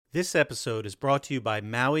This episode is brought to you by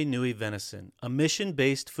Maui Nui Venison, a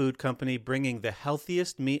mission-based food company bringing the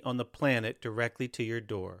healthiest meat on the planet directly to your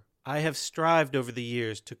door. I have strived over the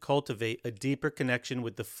years to cultivate a deeper connection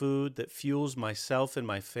with the food that fuels myself and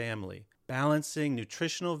my family, balancing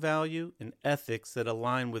nutritional value and ethics that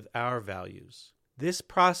align with our values. This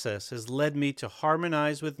process has led me to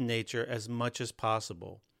harmonize with nature as much as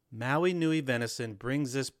possible. Maui Nui Venison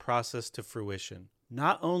brings this process to fruition.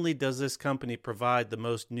 Not only does this company provide the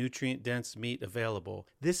most nutrient-dense meat available,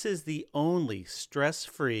 this is the only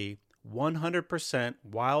stress-free, 100%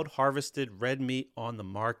 wild-harvested red meat on the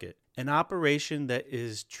market, an operation that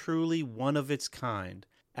is truly one of its kind,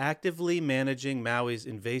 actively managing Maui's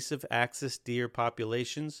invasive axis deer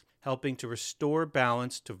populations, helping to restore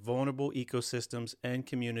balance to vulnerable ecosystems and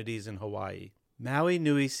communities in Hawaii. Maui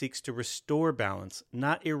Nui seeks to restore balance,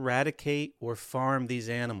 not eradicate or farm these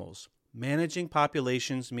animals. Managing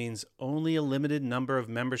populations means only a limited number of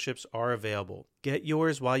memberships are available. Get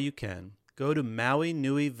yours while you can. Go to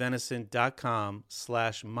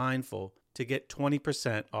mauinuivenison.com/mindful to get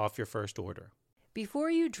 20% off your first order.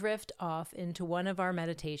 Before you drift off into one of our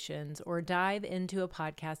meditations or dive into a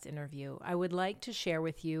podcast interview, I would like to share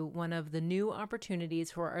with you one of the new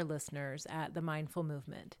opportunities for our listeners at the Mindful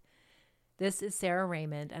Movement. This is Sarah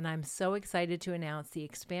Raymond, and I'm so excited to announce the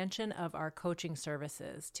expansion of our coaching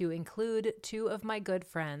services to include two of my good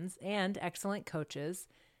friends and excellent coaches,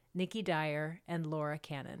 Nikki Dyer and Laura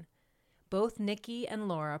Cannon. Both Nikki and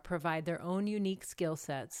Laura provide their own unique skill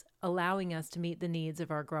sets, allowing us to meet the needs of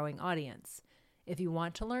our growing audience. If you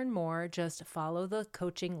want to learn more, just follow the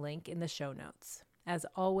coaching link in the show notes. As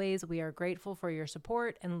always, we are grateful for your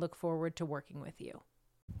support and look forward to working with you.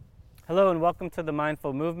 Hello and welcome to the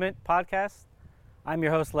Mindful Movement podcast. I'm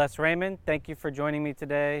your host, Les Raymond. Thank you for joining me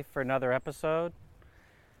today for another episode.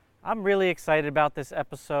 I'm really excited about this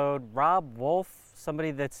episode. Robb Wolf, somebody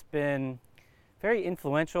that's been very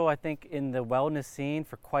influential, I think, in the wellness scene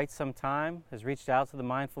for quite some time, has reached out to the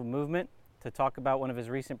Mindful Movement to talk about one of his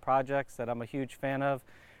recent projects that I'm a huge fan of.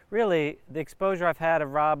 Really, the exposure I've had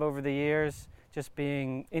of Robb over the years, just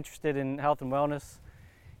being interested in health and wellness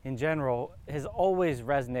in general, has always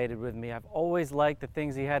resonated with me. I've always liked the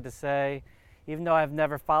things he had to say, even though I've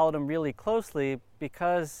never followed him really closely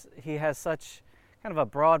because he has such kind of a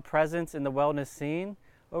broad presence in the wellness scene.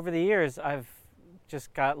 Over the years, I've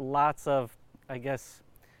just got lots of,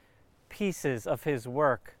 pieces of his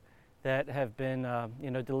work that have been,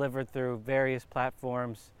 delivered through various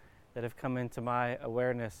platforms that have come into my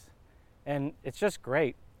awareness. And it's just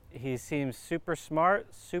great. He seems super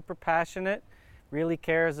smart, super passionate, really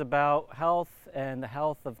cares about health and the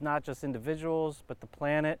health of not just individuals, but the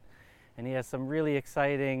planet. And he has some really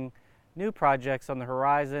exciting new projects on the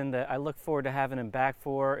horizon that I look forward to having him back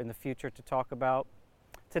for in the future to talk about.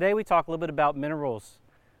 Today we talk a little bit about minerals,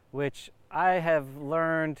 which I have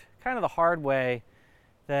learned kind of the hard way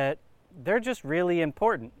that they're just really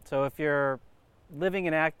important. So if you're living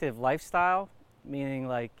an active lifestyle,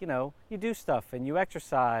 meaning you do stuff and you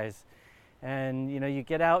exercise and, you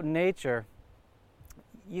get out in nature,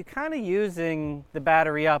 you're kind of using the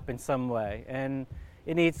battery up in some way, and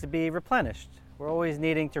it needs to be replenished. We're always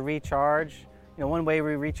needing to recharge. One way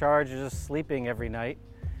we recharge is just sleeping every night,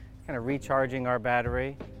 kind of recharging our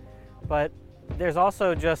battery. But there's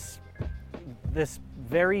also just this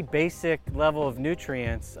very basic level of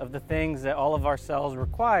nutrients of the things that all of our cells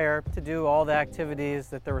require to do all the activities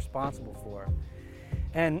that they're responsible for.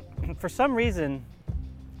 And for some reason,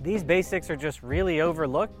 these basics are just really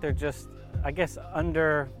overlooked. They're just,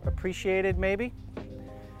 underappreciated maybe.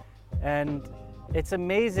 And it's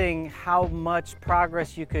amazing how much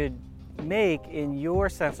progress you could make in your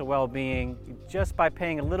sense of well-being just by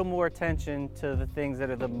paying a little more attention to the things that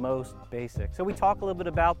are the most basic. So we talk a little bit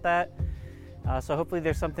about that. So hopefully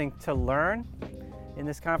there's something to learn in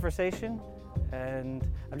this conversation. And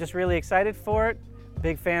I'm just really excited for it.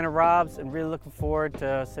 Big fan of Robb's and really looking forward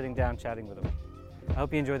to sitting down chatting with him. I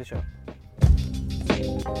hope you enjoy the show.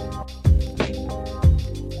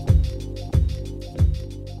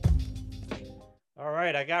 All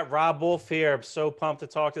right, I got Robb Wolf here. I'm so pumped to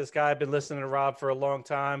talk to this guy. I've been listening to Robb for a long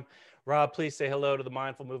time. Robb, please say hello to the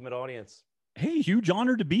Mindful Movement audience. Hey, huge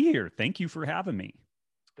honor to be here. Thank you for having me.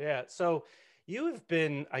 Yeah, so you have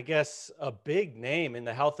been, a big name in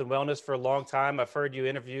the health and wellness for a long time. I've heard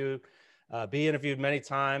you be interviewed many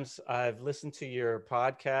times. I've listened to your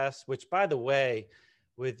podcast, which, by the way,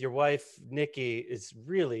 with your wife, Nikki, is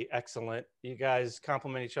really excellent. You guys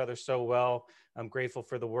complement each other so well. I'm grateful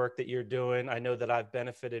for the work that you're doing. I know that I've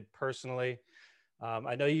benefited personally.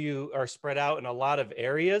 I know you are spread out in a lot of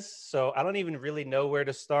areas, so I don't even really know where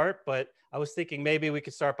to start, but I was thinking maybe we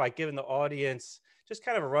could start by giving the audience just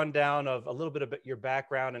kind of a rundown of a little bit of your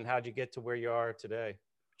background and how'd you get to where you are today.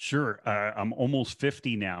 Sure. I'm almost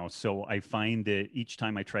 50 now. So I find that each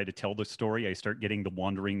time I try to tell the story, I start getting the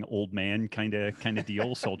wandering old man kind of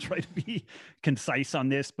deal. So I'll try to be concise on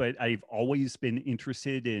this, but I've always been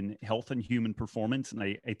interested in health and human performance. And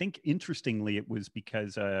I think interestingly, it was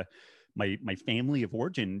because my family of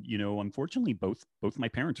origin, unfortunately, both my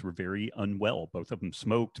parents were very unwell. Both of them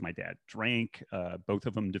smoked. My dad drank. Both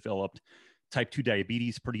of them developed type 2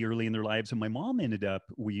 diabetes pretty early in their lives. And my mom ended up,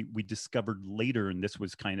 we discovered later, and this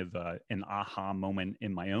was kind of an aha moment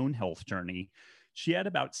in my own health journey. She had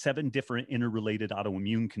about 7 different interrelated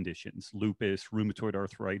autoimmune conditions: lupus, rheumatoid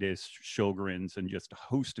arthritis, Sjogren's, and just a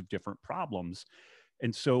host of different problems.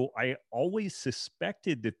 And so I always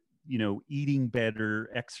suspected that, eating better,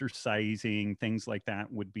 exercising, things like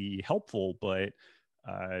that would be helpful. But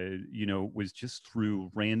it was just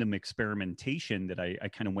through random experimentation that I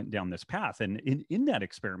kind of went down this path. And in that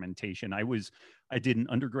experimentation, I did an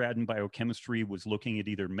undergrad in biochemistry, was looking at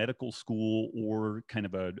either medical school or kind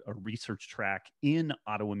of a research track in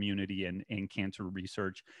autoimmunity and cancer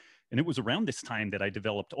research. And it was around this time that I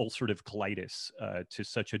developed ulcerative colitis to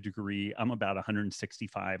such a degree. I'm about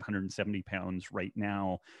 165, 170 pounds right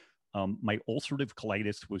now. My ulcerative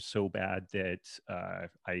colitis was so bad that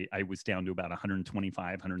I was down to about 125,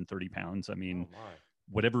 130 pounds. I mean,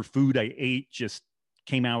 whatever food I ate just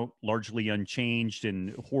came out largely unchanged,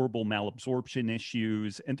 and horrible malabsorption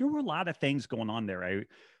issues. And there were a lot of things going on there.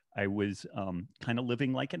 I was kind of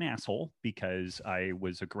living like an asshole because I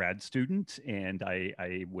was a grad student and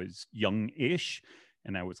I was young-ish.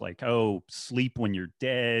 And I was like, oh, sleep when you're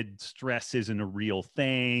dead. Stress isn't a real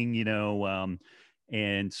thing,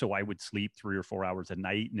 and so I would sleep 3 or 4 hours a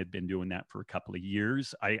night and had been doing that for a couple of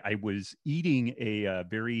years. I was eating a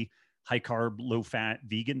very high carb, low fat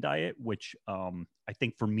vegan diet, which I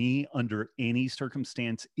think for me, under any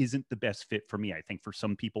circumstance, isn't the best fit for me. I think for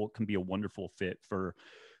some people, it can be a wonderful fit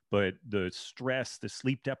but the stress, the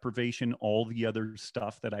sleep deprivation, all the other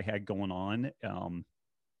stuff that I had going on,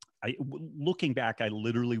 looking back, I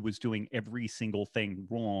literally was doing every single thing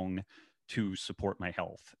wrong to support my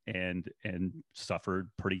health and suffered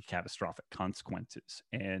pretty catastrophic consequences.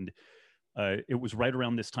 And it was right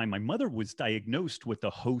around this time my mother was diagnosed with a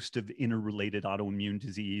host of interrelated autoimmune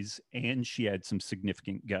disease, and she had some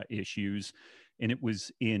significant gut issues. And it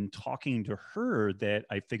was in talking to her that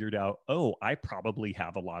I figured out, oh, I probably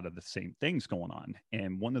have a lot of the same things going on.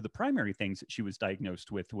 And one of the primary things that she was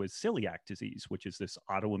diagnosed with was celiac disease, which is this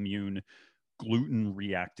autoimmune gluten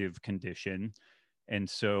reactive condition. And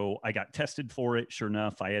so I got tested for it. Sure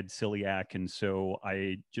enough, I had celiac. And so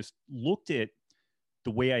I just looked at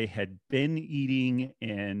the way I had been eating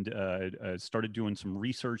and started doing some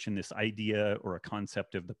research, in this idea or a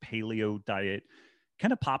concept of the paleo diet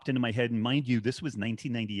kind of popped into my head. And mind you, this was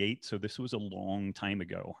 1998. So this was a long time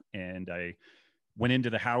ago. And I went into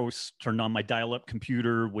the house, turned on my dial-up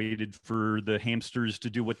computer, waited for the hamsters to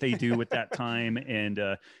do what they do at that time, and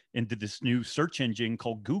into this new search engine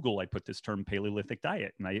called Google, I put this term Paleolithic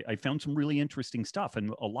diet. And I found some really interesting stuff.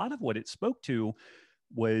 And a lot of what it spoke to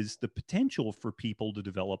was the potential for people to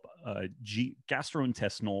develop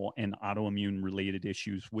gastrointestinal and autoimmune related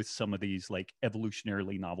issues with some of these like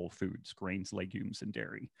evolutionarily novel foods, grains, legumes, and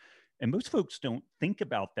dairy. And most folks don't think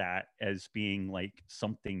about that as being like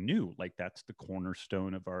something new, like that's the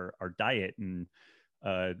cornerstone of our diet. And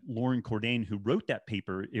Lauren Cordain, who wrote that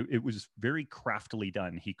paper, it was very craftily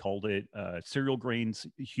done. He called it Cereal Grains,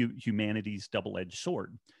 Humanity's Double-Edged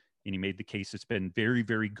Sword. And he made the case it's been very,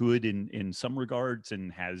 very good in some regards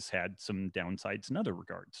and has had some downsides in other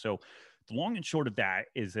regards. So the long and short of that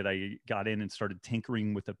is that I got in and started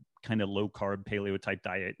tinkering with a kind of low carb paleo type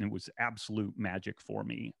diet, and it was absolute magic for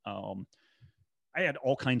me. I had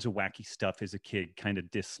all kinds of wacky stuff as a kid, kind of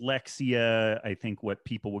dyslexia, I think what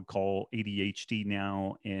people would call ADHD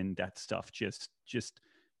now, and that stuff just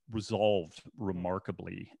resolved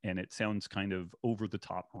remarkably. And it sounds kind of over the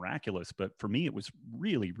top miraculous, but for me, it was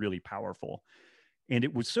really, really powerful. And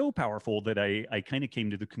it was so powerful that I kind of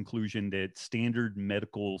came to the conclusion that standard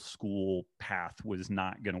medical school path was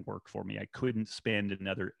not going to work for me. I couldn't spend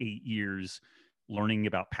another 8 years learning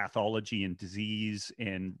about pathology and disease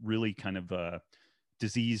and really kind of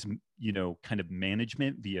disease, kind of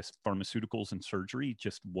management via pharmaceuticals and surgery,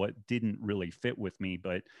 just what didn't really fit with me.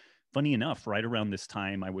 But funny enough, right around this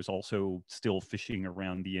time, I was also still fishing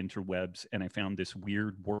around the interwebs, and I found this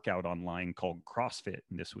weird workout online called CrossFit.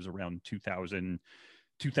 And this was around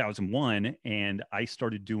 2001. And I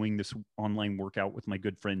started doing this online workout with my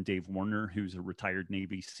good friend, Dave Warner, who's a retired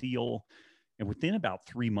Navy SEAL. And within about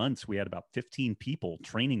 3 months, we had about 15 people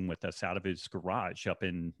training with us out of his garage up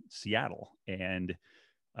in Seattle. And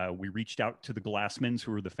we reached out to the Glassmans,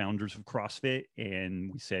 who are the founders of CrossFit,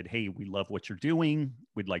 and we said, hey, we love what you're doing.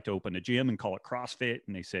 We'd like to open a gym and call it CrossFit.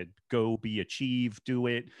 And they said, go, be, achieve, do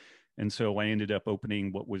it. And so I ended up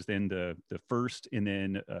opening what was then the first and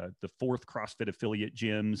then the fourth CrossFit affiliate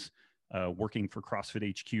gyms, working for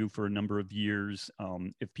CrossFit HQ for a number of years.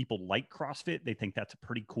 If people like CrossFit, they think that's a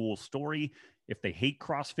pretty cool story. If they hate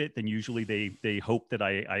CrossFit, then usually they hope that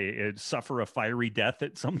I suffer a fiery death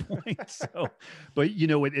at some point. So, but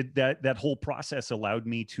that whole process allowed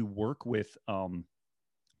me to work with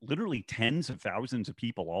literally tens of thousands of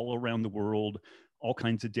people all around the world, all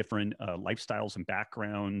kinds of different lifestyles and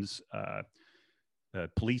backgrounds,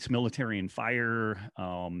 police, military, and fire,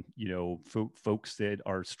 folks that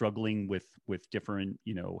are struggling with different,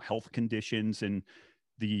 health conditions. And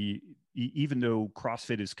even though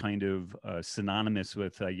CrossFit is kind of synonymous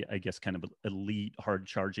with, I guess, kind of elite, hard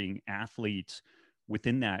charging athletes,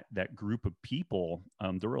 within that group of people,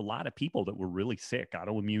 there were a lot of people that were really sick,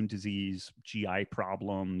 autoimmune disease, GI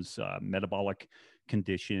problems, metabolic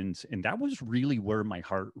conditions. And that was really where my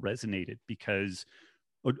heart resonated, because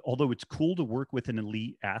although it's cool to work with an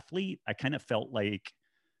elite athlete, I kind of felt like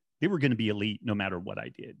they were going to be elite no matter what I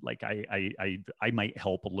did. Like I might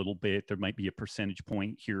help a little bit. There might be a percentage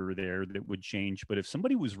point here or there that would change. But if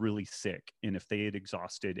somebody was really sick, and if they had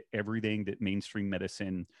exhausted everything that mainstream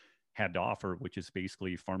medicine had to offer, which is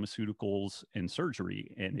basically pharmaceuticals and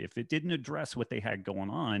surgery, and if it didn't address what they had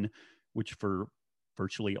going on, which for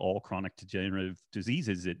virtually all chronic degenerative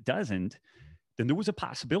diseases, it doesn't, then there was a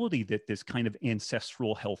possibility that this kind of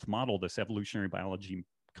ancestral health model, this evolutionary biology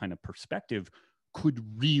kind of perspective, could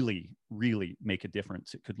really, really make a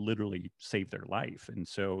difference. It could literally save their life. And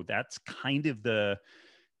so that's kind of the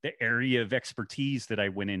area of expertise that I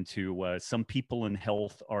went into. Some people in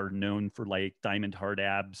health are known for like diamond hard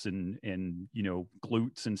abs and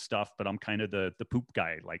glutes and stuff, but I'm kind of the poop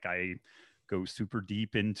guy. Like I go super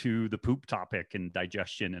deep into the poop topic and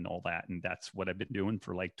digestion and all that. And that's what I've been doing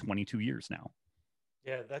for like 22 years now.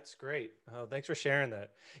 Yeah, that's great. Thanks for sharing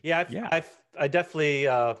that. Yeah, Yeah. I definitely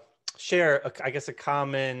share, I guess, a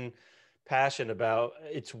common passion about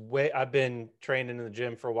I've been training in the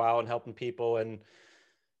gym for a while and helping people, and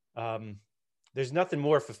there's nothing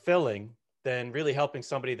more fulfilling than really helping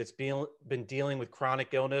somebody that's been dealing with chronic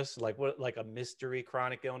illness, like a mystery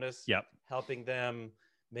chronic illness. Yep. Helping them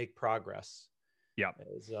make progress. Yep.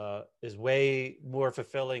 Is way more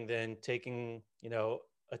fulfilling than taking,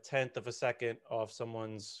 a tenth of a second off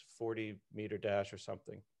someone's 40-meter dash or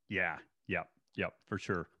something. Yeah. Yep. Yep. For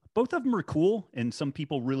sure. Both of them are cool. And some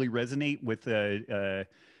people really resonate with,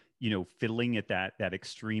 fiddling at that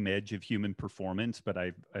extreme edge of human performance. But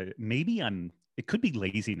it could be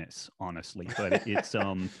laziness, honestly, but it's,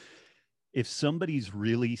 if somebody's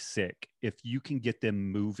really sick, if you can get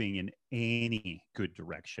them moving in any good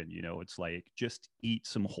direction, it's like just eat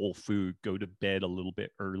some whole food, go to bed a little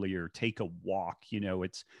bit earlier, take a walk,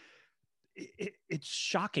 it's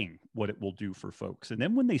shocking what it will do for folks. And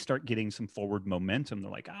then when they start getting some forward momentum, they're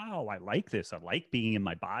like, oh, I like this. I like being in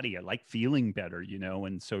my body. I like feeling better,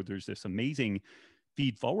 and so there's this amazing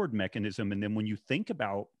feed forward mechanism. And then when you think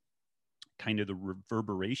about kind of the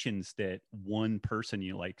reverberations that one person,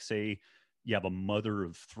 say you have a mother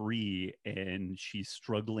of 3 and she's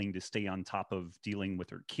struggling to stay on top of dealing with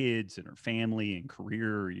her kids and her family and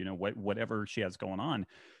career, whatever she has going on.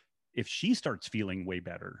 If she starts feeling way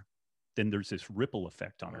better, then there's this ripple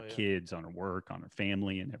effect on her kids, on her work, on her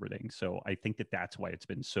family and everything. So I think that's why it's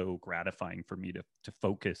been so gratifying for me to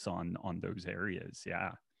focus on those areas.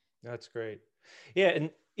 Yeah. That's great. Yeah. And,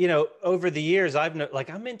 over the years,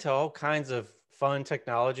 I'm into all kinds of fun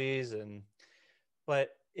technologies,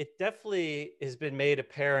 but it definitely has been made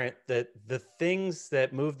apparent that the things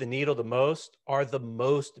that move the needle the most are the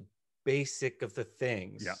most basic of the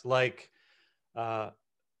things. Yeah. Like,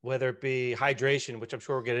 whether it be hydration, which I'm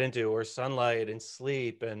sure we'll get into, or sunlight and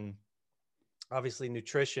sleep, and obviously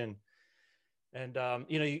nutrition. And,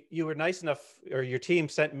 you were nice enough, or your team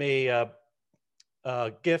sent me a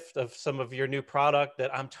gift of some of your new product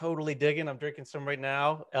that I'm totally digging. I'm drinking some right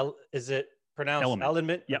now. Is it pronounced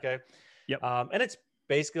Element? Yep. Okay. Yep. And it's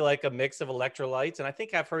basically like a mix of electrolytes. And I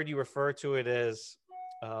think I've heard you refer to it as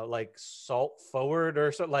like salt forward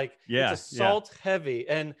or something. Like, yeah, it's a salt heavy.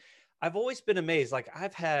 And I've always been amazed. Like,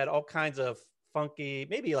 I've had all kinds of funky,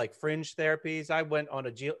 maybe like fringe therapies. I went on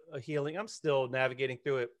a healing. I'm still navigating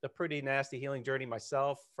through it, a pretty nasty healing journey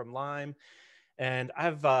myself from Lyme. And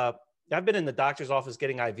I've been in the doctor's office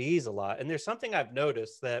getting IVs a lot. And there's something I've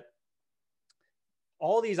noticed, that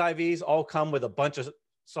all these IVs all come with a bunch of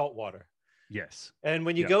salt water. Yes. And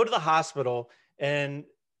when you Yeah. go to the hospital and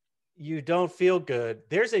you don't feel good,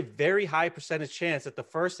 there's a very high percentage chance that the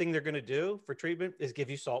first thing they're going to do for treatment is give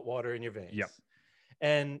you salt water in your veins. Yep.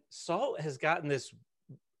 And salt has gotten this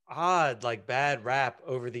odd, like bad rap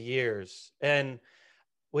over the years. And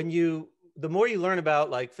the more you learn about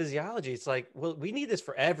like physiology, it's like, well, we need this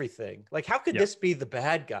for everything. Like, how could Yep. this be the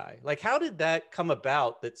bad guy? Like, how did that come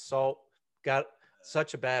about that salt got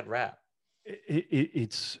such a bad rap?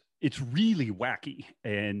 It's really wacky,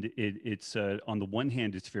 and it's on the one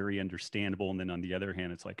hand it's very understandable, and then on the other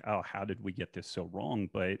hand it's like, oh, how did we get this so wrong?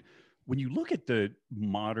 But when you look at the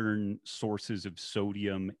modern sources of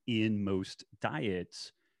sodium in most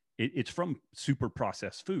diets, it's from super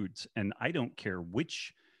processed foods, and I don't care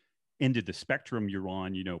which end of the spectrum you're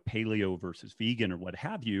on, paleo versus vegan or what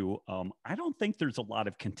have you. I don't think there's a lot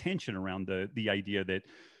of contention around the idea that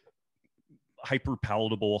hyper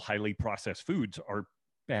palatable, highly processed foods are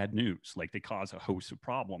bad news. Like, they cause a host of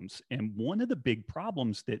problems. And one of the big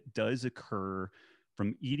problems that does occur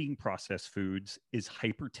from eating processed foods is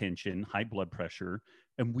hypertension, high blood pressure.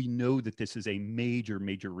 And we know that this is a major,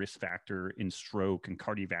 major risk factor in stroke and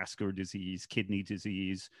cardiovascular disease, kidney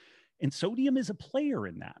disease. And sodium is a player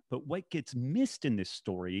in that. But what gets missed in this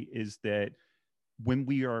story is that when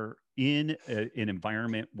we are in an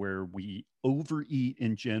environment where we overeat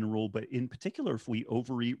in general, but in particular, if we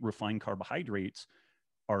overeat refined carbohydrates,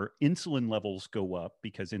 our insulin levels go up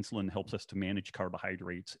because insulin helps us to manage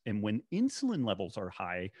carbohydrates. And when insulin levels are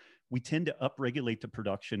high, we tend to upregulate the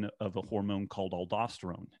production of a hormone called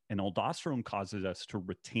aldosterone. And aldosterone causes us to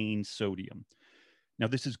retain sodium. Now,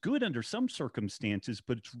 this is good under some circumstances,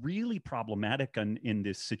 but it's really problematic in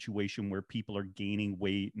this situation where people are gaining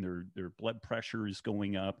weight and their blood pressure is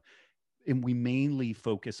going up. And we mainly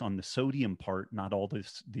focus on the sodium part, not all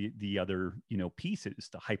the other pieces,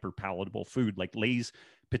 the hyper palatable food like Lay's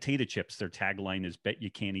potato chips. Their tagline is "Bet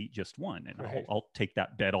you can't eat just one," and Right. I'll take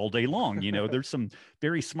that bet all day long. There's some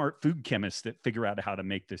very smart food chemists that figure out how to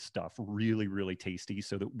make this stuff really, really tasty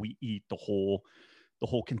so that we eat the whole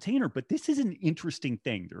container. But this is an interesting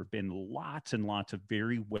thing. There have been lots and lots of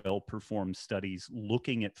very well performed studies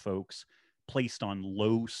looking at folks placed on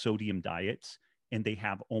low sodium diets, and they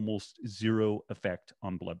have almost zero effect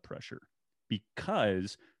on blood pressure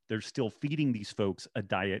because they're still feeding these folks a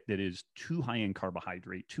diet that is too high in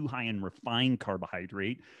carbohydrate, too high in refined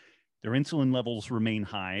carbohydrate. Their insulin levels remain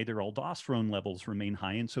high, their aldosterone levels remain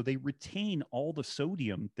high, and so they retain all the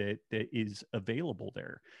sodium that is available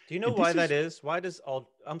there. Do you know why that is? Why does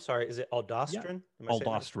I'm sorry, is it Yeah, aldosterone?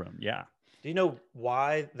 aldosterone, yeah. Do you know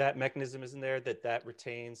why that mechanism is in there that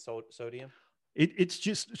retains sodium? It's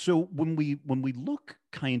just so when we look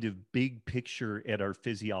kind of big picture at our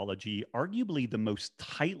physiology, arguably the most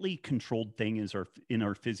tightly controlled thing in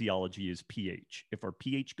our physiology is pH. If our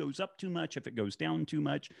pH goes up too much, if it goes down too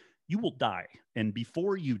much, you will die. And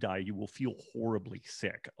before you die, you will feel horribly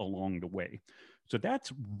sick along the way. So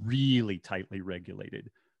that's really tightly regulated.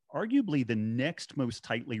 Arguably, the next most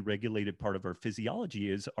tightly regulated part of our physiology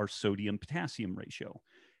is our sodium potassium ratio.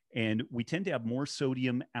 And we tend to have more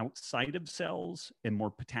sodium outside of cells and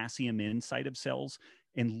more potassium inside of cells.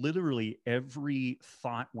 And literally every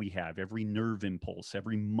thought we have, every nerve impulse,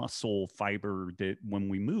 every muscle fiber that when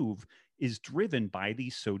we move is driven by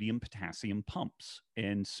these sodium potassium pumps.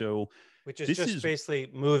 And so, which is just basically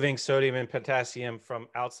moving sodium and potassium from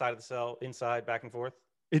outside of the cell, inside, back and forth.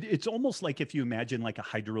 It's almost like if you imagine like a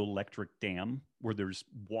hydroelectric dam where there's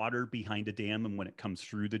water behind a dam, and when it comes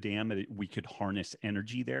through the dam, we could harness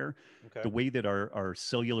energy there. Okay. The way that our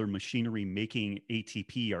cellular machinery making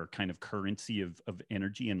ATP, our kind of currency of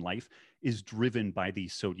energy in life, is driven by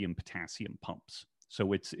these sodium potassium pumps.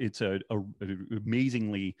 So it's a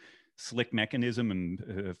amazingly slick mechanism, and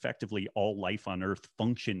effectively all life on Earth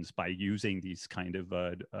functions by using these kind of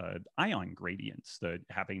ion gradients,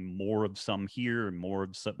 having more of some here and more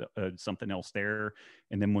of something else there.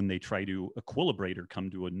 And then when they try to equilibrate or come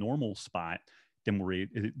to a normal spot, then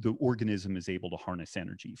the organism is able to harness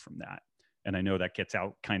energy from that. And I know that gets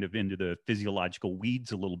out kind of into the physiological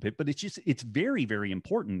weeds a little bit, but it's very, very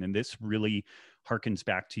important. And this really harkens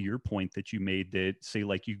back to your point that you made, that say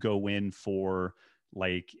like you go in for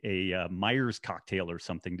like a Myers cocktail or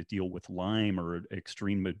something to deal with Lyme or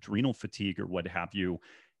extreme adrenal fatigue or what have you.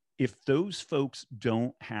 If those folks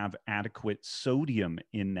don't have adequate sodium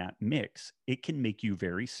in that mix, it can make you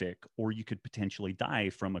very sick, or you could potentially die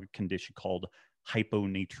from a condition called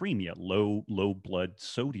hyponatremia, low blood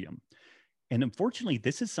sodium. And unfortunately,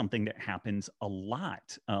 this is something that happens a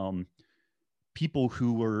lot. People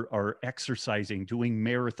who are exercising, doing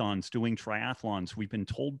marathons, doing triathlons, we've been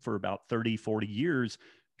told for about 30, 40 years,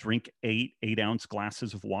 drink 8-ounce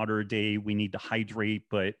glasses of water a day. We need to hydrate.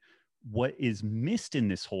 But what is missed in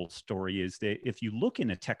this whole story is that if you look in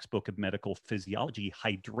a textbook of medical physiology,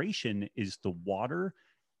 hydration is the water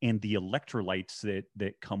and the electrolytes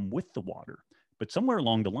that come with the water. But somewhere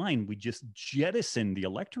along the line, we just jettison the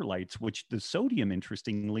electrolytes, which the sodium,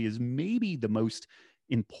 interestingly, is maybe the most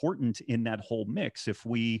important in that whole mix. If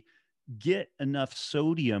we get enough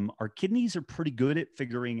sodium, our kidneys are pretty good at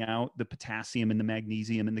figuring out the potassium and the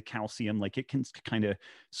magnesium and the calcium. Like, it can kind of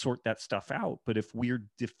sort that stuff out. But if we're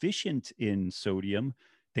deficient in sodium,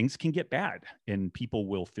 things can get bad, and people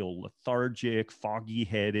will feel lethargic, foggy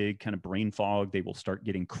headed, kind of brain fog. They will start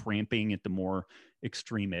getting cramping at the more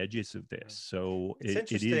extreme edges of this. So it's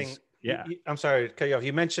interesting. It is, yeah. I'm sorry to cut you off.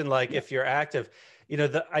 You mentioned like if you're active,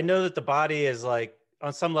 I know that the body is like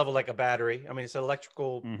on some level like a battery. I mean, it's an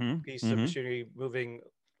electrical piece of machinery moving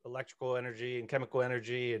electrical energy and chemical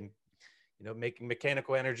energy and, making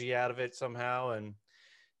mechanical energy out of it somehow. And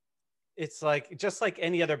it's like, just like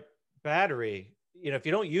any other battery, if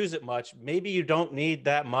you don't use it much, maybe you don't need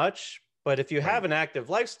that much. But if you have an active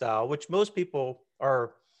lifestyle, which most people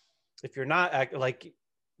are, if you're not like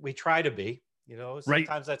we try to be,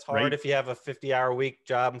 sometimes that's hard if you have a 50-hour week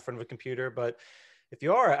job in front of a computer. But if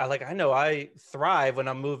you are, I know I thrive when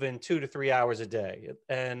I'm moving 2 to 3 hours a day,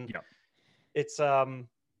 and it's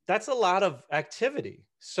that's a lot of activity.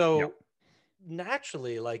 So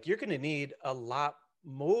naturally, like, you're going to need a lot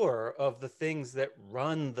more of the things that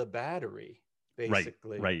run the battery,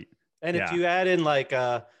 basically. Right. And if you add in like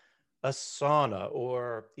a sauna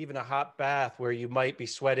or even a hot bath where you might be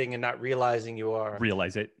sweating and not realizing you are,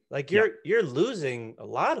 realize it, like you're losing a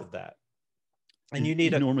lot of that, and you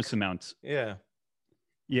need enormous amounts. Yeah.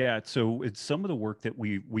 So it's some of the work that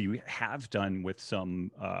we have done with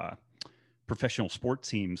some professional sports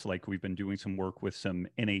teams. Like, we've been doing some work with some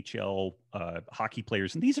NHL hockey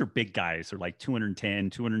players, and these are big guys. They're like 210,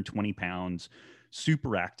 220 pounds,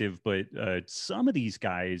 super active. But some of these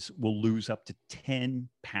guys will lose up to 10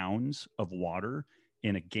 pounds of water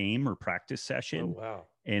in a game or practice session. Oh, wow.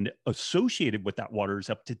 And associated with that water is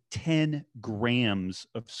up to 10 grams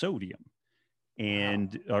of sodium.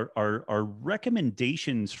 And our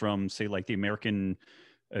recommendations from, say, like the American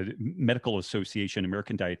Medical Association,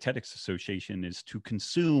 American Dietetics Association, is to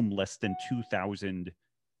consume less than 2,000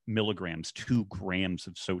 milligrams, 2 grams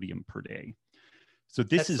of sodium per day. So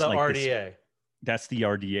this is the like RDA. That's the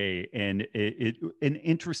RDA. And an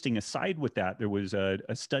interesting aside with that, there was a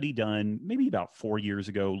study done maybe about 4 years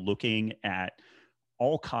ago looking at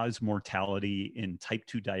all-cause mortality in type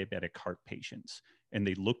 2 diabetic heart patients. And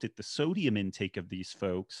they looked at the sodium intake of these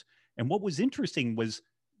folks. And what was interesting was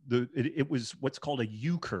it was what's called a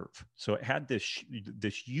U curve. So it had this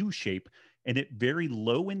U shape, and at very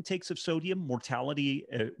low intakes of sodium, mortality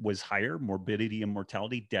was higher, morbidity and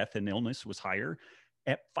mortality, death and illness was higher.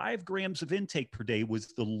 At 5 grams of intake per day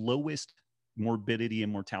was the lowest morbidity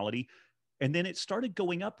and mortality. And then it started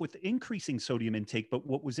going up with increasing sodium intake. But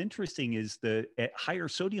what was interesting is at higher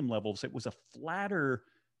sodium levels, it was a flatter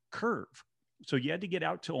curve. So you had to get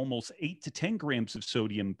out to almost 8 to 10 grams of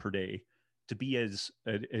sodium per day to be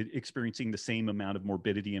experiencing the same amount of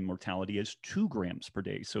morbidity and mortality as 2 grams per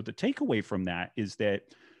day. So the takeaway from that is that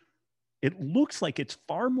it looks like it's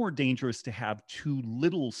far more dangerous to have too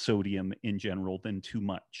little sodium in general than too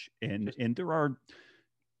much. And there are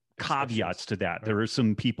caveats to that. Right. There are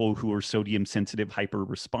some people who are sodium sensitive hyper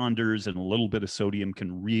responders, and a little bit of sodium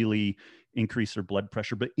can really increase their blood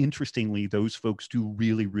pressure. But interestingly, those folks do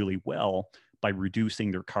really, really well by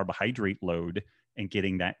reducing their carbohydrate load and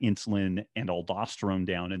getting that insulin and aldosterone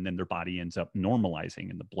down, and then their body ends up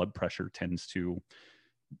normalizing, and the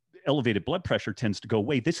elevated blood pressure tends to go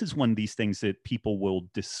away. This is one of these things that people will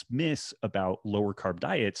dismiss about lower carb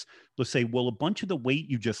diets. They'll say, well, a bunch of the weight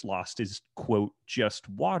you just lost is, quote, just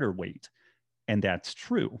water weight. And that's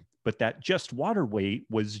true. But that just water weight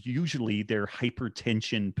was usually their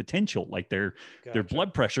hypertension potential. Like their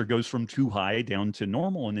blood pressure goes from too high down to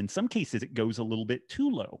normal. And in some cases, it goes a little bit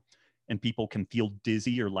too low. And people can feel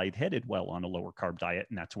dizzy or lightheaded while on a lower carb diet.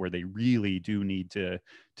 And that's where they really do need to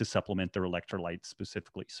supplement their electrolytes,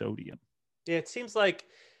 specifically sodium. Yeah, it seems like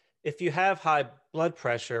if you have high blood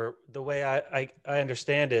pressure, the way I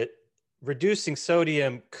understand it, reducing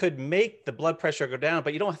sodium could make the blood pressure go down,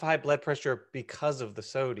 but you don't have high blood pressure because of the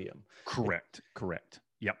sodium. Correct.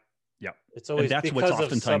 Yep. It's always, and that's because what's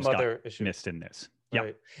oftentimes got other issue missed in this.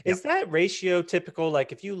 Right. Is that ratio typical?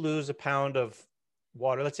 Like if you lose a pound of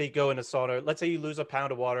water, let's say you go in a sauna, let's say you lose a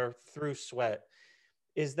pound of water through sweat.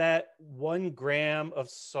 Is that 1 gram of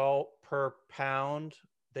salt per pound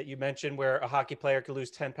that you mentioned, where a hockey player could lose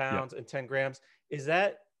 10 pounds and 10 grams? Is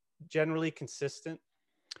that generally consistent?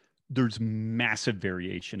 there's massive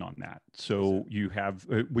variation on that. So you have,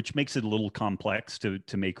 which makes it a little complex to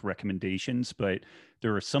make recommendations, but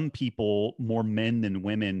there are some people, more men than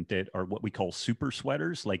women, that are what we call super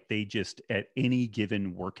sweaters. Like they just, at any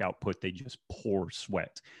given work output, they just pour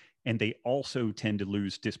sweat. And they also tend to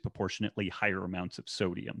lose disproportionately higher amounts of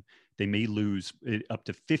sodium. They may lose up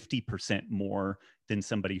to 50% more than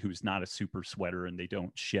somebody who's not a super sweater, and they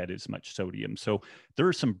don't shed as much sodium. So there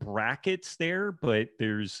are some brackets there, but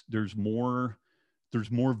there's more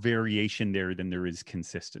variation there than there is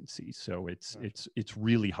consistency. So it's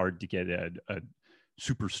really hard to get a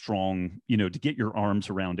super strong, to get your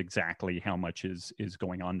arms around exactly how much is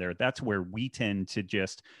going on there. That's where we tend to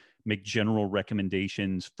just make general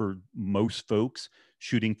recommendations for most folks,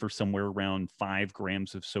 shooting for somewhere around 5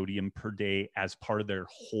 grams of sodium per day as part of their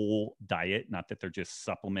whole diet. Not that they're just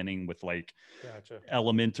supplementing with like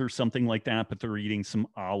element or something like that, but they're eating some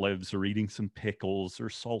olives or eating some pickles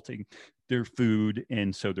or salting their food.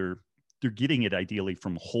 And so they're getting it ideally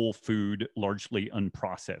from whole food, largely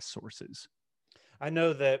unprocessed sources. I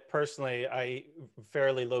know that personally, I eat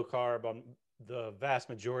fairly low carb on the vast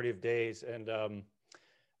majority of days. And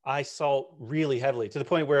I salt really heavily, to the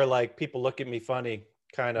point where like people look at me funny,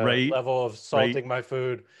 kind of level of salting my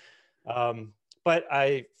food. But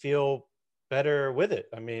I feel better with it.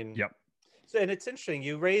 I mean, so, and it's interesting.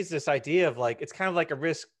 You raise this idea of like, it's kind of like a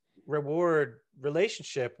risk reward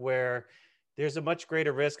relationship where there's a much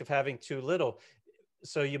greater risk of having too little.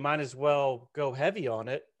 So you might as well go heavy on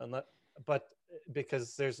it, but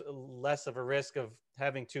because there's less of a risk of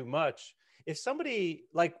having too much. If somebody,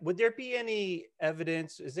 like, would there be any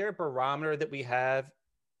evidence? Is there a barometer that we have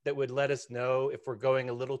that would let us know if we're going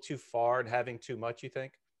a little too far and having too much, you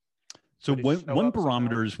think? So one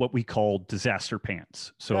barometer is what we call disaster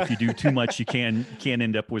pants. So if you do too much, you can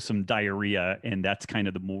end up with some diarrhea, and that's kind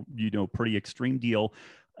of the more, pretty extreme deal.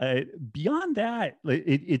 Beyond that,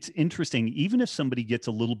 it's interesting. Even if somebody gets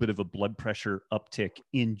a little bit of a blood pressure uptick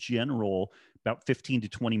in general, about 15 to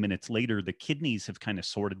 20 minutes later, the kidneys have kind of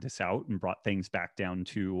sorted this out and brought things back down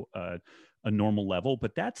to a normal level.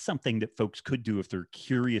 But that's something that folks could do if they're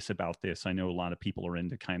curious about this. I know a lot of people are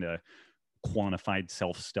into kind of quantified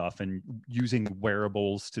self stuff and using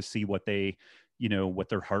wearables to see what they, what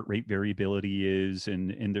their heart rate variability is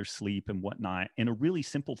and their sleep and whatnot. And a really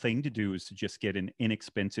simple thing to do is to just get an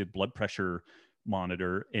inexpensive blood pressure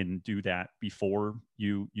monitor and do that before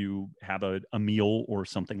you have a meal or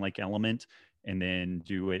something like Element, and then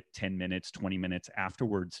do it 10 minutes, 20 minutes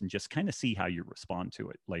afterwards, and just kind of see how you respond to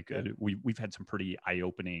it. Like we've had some pretty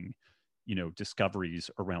eye-opening, discoveries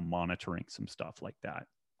around monitoring some stuff like that.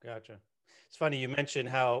 Gotcha. It's funny you mentioned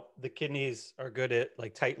how the kidneys are good at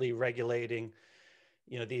like tightly regulating,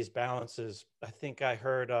 these balances. I think I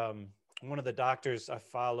heard one of the doctors I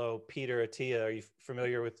follow, Peter Attia. Are you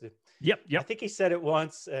familiar with the? Yep. I think he said it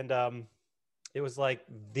once, and it was like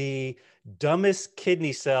the dumbest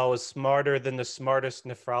kidney cell is smarter than the smartest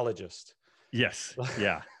nephrologist. Yes.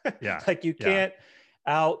 Yeah. Like you can't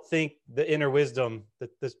outthink the inner wisdom that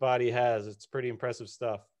this body has. It's pretty impressive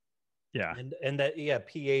stuff. Yeah. And that,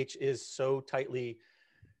 pH is so tightly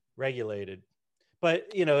regulated. But,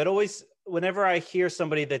 it always, whenever I hear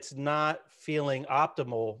somebody that's not feeling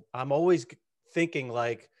optimal, I'm always thinking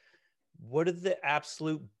like, what are the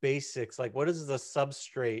absolute basics? Like, what is the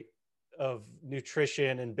substrate of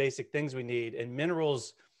nutrition and basic things we need? And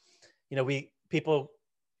minerals, people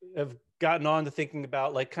have gotten on to thinking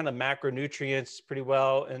about like kind of macronutrients pretty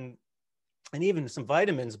well, and even some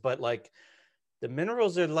vitamins, but like the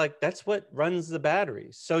minerals are like, that's what runs the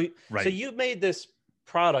batteries. So you made this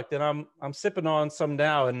product, and I'm sipping on some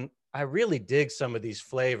now, and I really dig some of these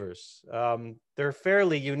flavors. They're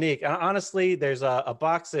fairly unique. Honestly, there's a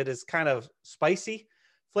box that is kind of spicy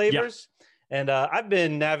flavors. Yeah. And I've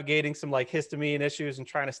been navigating some like histamine issues and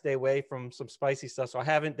trying to stay away from some spicy stuff. So I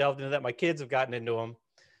haven't delved into that. My kids have gotten into them.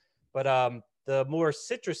 But the more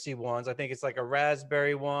citrusy ones, I think it's like a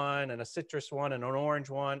raspberry one and a citrus one and an orange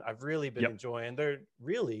one, I've really been enjoying. They're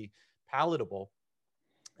really palatable.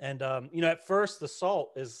 And, at first the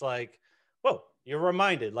salt is like, whoa, you're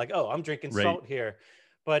reminded like, oh, I'm drinking salt here.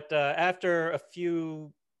 But after a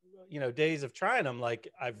few, days of trying them, like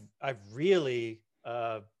I've really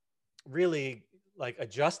like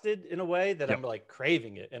adjusted in a way that I'm like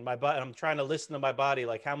craving it. And my body, I'm trying to listen to my body.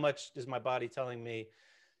 Like, how much is my body telling me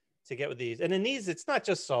to get with these? And in these, it's not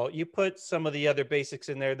just salt. You put some of the other basics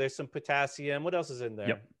in there. There's some potassium. What else is in there?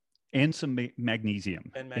 Yep. And some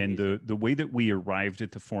magnesium. And the way that we arrived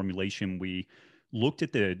at the formulation, we looked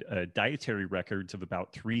at the dietary records of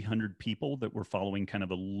about 300 people that were following kind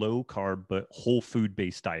of a low carb but whole food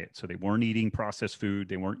based diet. So they weren't eating processed food.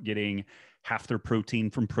 They weren't getting half their protein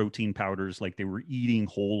from protein powders, like they were eating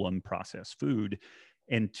whole unprocessed food.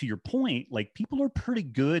 And to your point, like people are pretty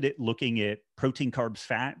good at looking at protein, carbs,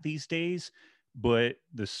 fat these days, but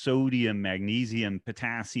the sodium, magnesium,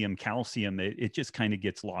 potassium, calcium, it just kind of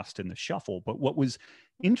gets lost in the shuffle. But what was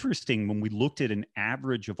interesting when we looked at an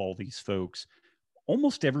average of all these folks,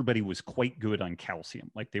 almost everybody was quite good on calcium.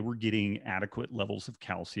 Like they were getting adequate levels of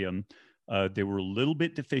calcium. They were a little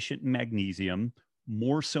bit deficient in magnesium,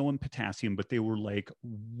 more so in potassium, but they were like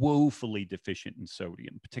woefully deficient in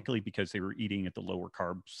sodium, particularly because they were eating at the lower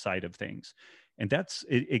carb side of things. And that's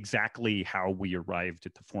exactly how we arrived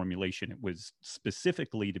at the formulation. It was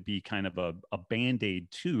specifically to be kind of a band-aid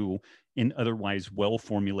to an otherwise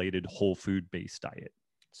well-formulated whole food-based diet.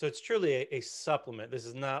 So it's truly a supplement. This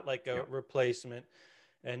is not like a Yeah. replacement.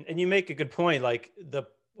 And you make a good point. Like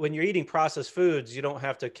when you're eating processed foods, you don't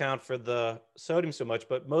have to account for the sodium so much.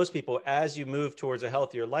 But most people, as you move towards a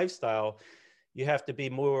healthier lifestyle, you have to be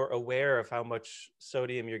more aware of how much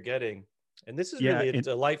sodium you're getting. And this is Yeah. really a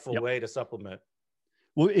delightful Yep. way to supplement.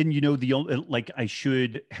 Well, and the like I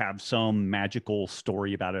should have some magical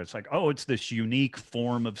story about it. It's like, oh, it's this unique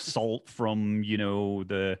form of salt from,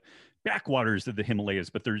 the backwaters of the Himalayas,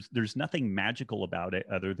 but there's nothing magical about it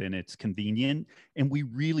other than it's convenient. And we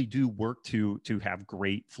really do work to have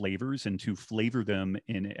great flavors and to flavor them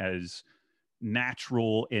in as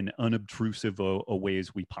natural and unobtrusive a way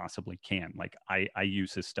as we possibly can. Like I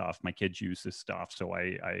use this stuff, my kids use this stuff, so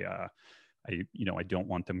I don't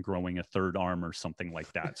want them growing a third arm or something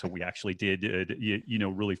like that. So we actually did,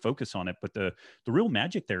 really focus on it. But the real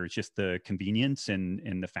magic there is just the convenience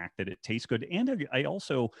and the fact that it tastes good. And I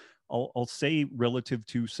also, I'll say relative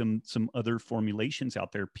to some other formulations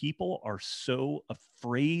out there, people are so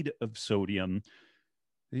afraid of sodium.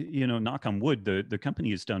 Knock on wood, the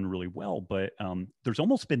company has done really well, but there's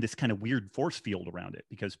almost been this kind of weird force field around it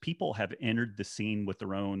because people have entered the scene with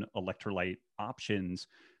their own electrolyte options,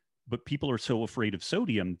 but people are so afraid of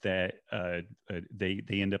sodium that they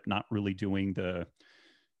end up not really doing the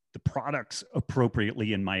products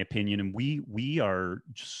appropriately, in my opinion. And we are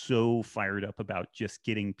so fired up about just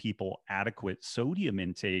getting people adequate sodium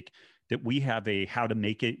intake that we have a how to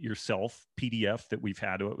make it yourself PDF that we've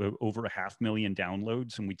had over 500,000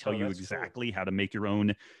 downloads, and we tell you exactly how to make your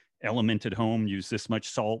own element at home. Use this much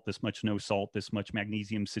salt, this much no salt, this much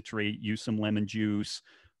magnesium citrate, use some lemon juice.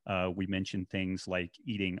 We mentioned things like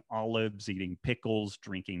eating olives, eating pickles,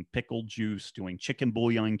 drinking pickle juice, doing chicken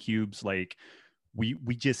bouillon cubes. Like we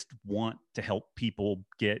just want to help people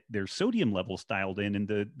get their sodium levels dialed in. And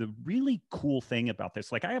the really cool thing about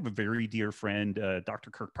this, like I have a very dear friend,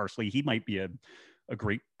 Dr. Kirk Parsley. He might be a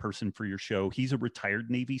great person for your show. He's a retired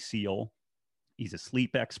Navy SEAL. He's a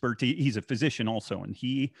sleep expert. He's a physician also, and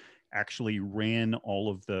he actually ran all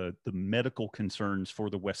of the medical concerns for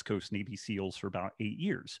the West Coast Navy SEALs for about 8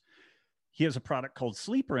 years. He has a product called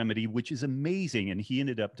Sleep Remedy, which is amazing, and he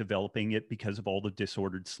ended up developing it because of all the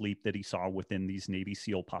disordered sleep that he saw within these Navy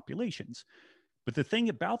SEAL populations. But the thing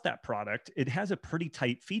about that product, it has a pretty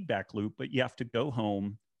tight feedback loop, but you have to go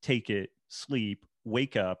home, take it, sleep,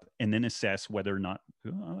 wake up, and then assess whether or not,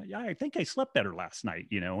 yeah, I think I slept better last night,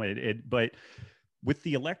 but with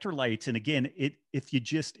the electrolytes, and again, if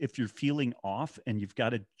you're feeling off and you've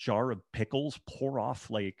got a jar of pickles, pour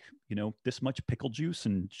off this much pickle juice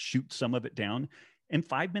and shoot some of it down. And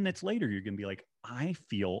 5 minutes later, you're going to be like, I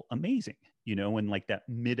feel amazing, and like that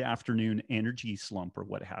mid-afternoon energy slump or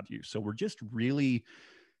what have you. So we're just really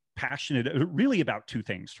passionate really about two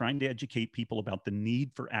things: trying to educate people about the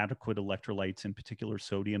need for adequate electrolytes, in particular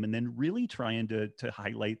sodium, and then really trying to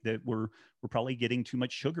highlight that we're probably getting too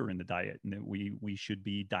much sugar in the diet, and that we should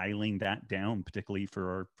be dialing that down, particularly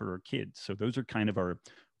for our kids. So those are kind of our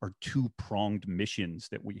two-pronged missions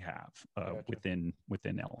that we have within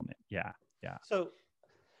Element. Yeah. So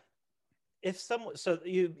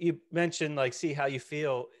you mentioned like see how you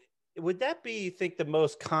feel, would that be, you think, the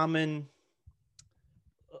most common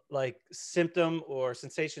like symptom or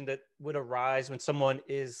sensation that would arise when someone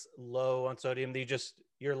is low on sodium, that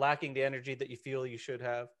you're lacking the energy that you feel you should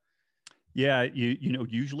have? Yeah,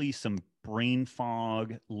 usually some brain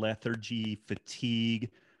fog, lethargy, fatigue.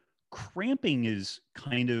 Cramping is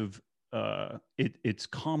kind of it's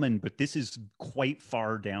common, but this is quite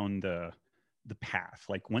far down the path.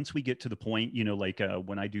 Like once we get to the point,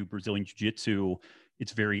 when I do Brazilian Jiu-Jitsu,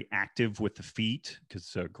 it's very active with the feet because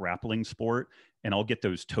it's a grappling sport, and I'll get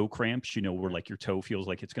those toe cramps, where like your toe feels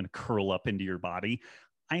like it's going to curl up into your body.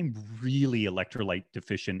 I'm really electrolyte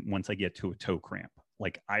deficient once I get to a toe cramp.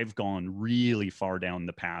 Like I've gone really far down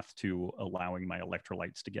the path to allowing my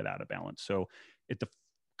electrolytes to get out of balance. So at the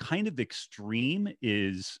kind of extreme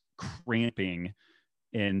is cramping.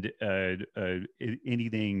 And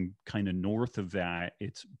anything kind of north of that,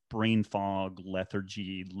 it's brain fog,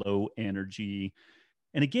 lethargy, low energy.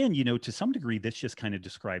 And again, to some degree, this just kind of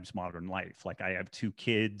describes modern life. Like, I have 2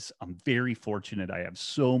 kids. I'm very fortunate. I have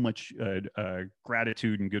so much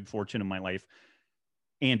gratitude and good fortune in my life.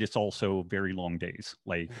 And it's also very long days.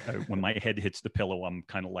 Like, when my head hits the pillow, I'm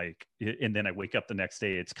kind of like, and then I wake up the next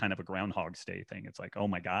day, it's kind of a Groundhog's Day thing. It's like, oh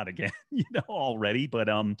my God, again, already. But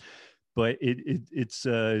it's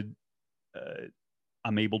I'm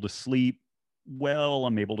able to sleep well.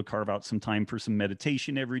 I'm able to carve out some time for some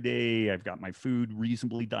meditation every day. I've got my food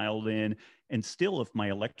reasonably dialed in. And still, if my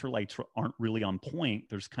electrolytes aren't really on point,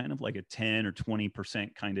 there's kind of like a 10 or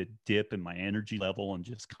 20% kind of dip in my energy level, and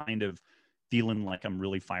just kind of feeling like I'm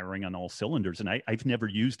really firing on all cylinders. And I've never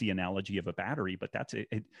used the analogy of a battery, but that's it.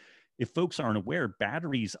 If folks aren't aware,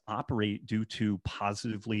 batteries operate due to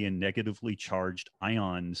positively and negatively charged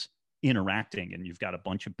ions interacting, and you've got a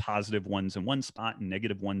bunch of positive ones in one spot and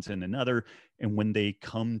negative ones in another, and when they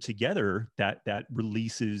come together, that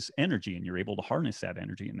releases energy, and you're able to harness that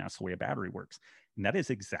energy. And that's the way a battery works, and that is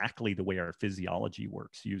exactly the way our physiology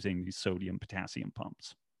works, using these sodium potassium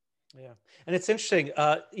pumps. Yeah. And it's interesting,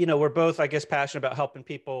 we're both, I guess, passionate about helping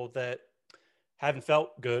people that haven't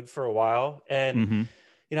felt good for a while. And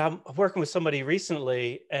Mm-hmm. I'm working with somebody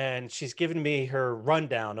recently, and she's given me her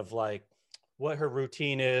rundown of like what her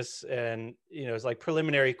routine is. And, it's like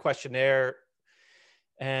preliminary questionnaire.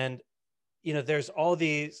 And, there's all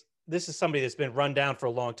these, this is somebody that's been run down for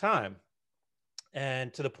a long time.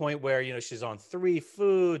 And to the point where, she's on 3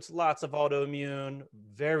 foods, lots of autoimmune,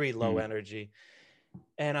 very low energy.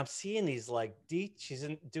 And I'm seeing these like she's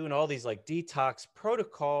doing all these like detox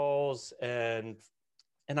protocols. And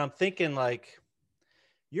I'm thinking like,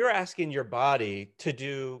 you're asking your body to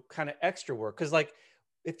do kind of extra work. Cause like,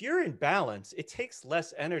 if you're in balance, it takes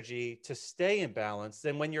less energy to stay in balance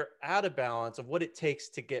than when you're out of balance of what it takes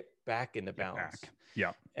to get back into balance.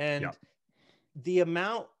 Yeah. And yeah. the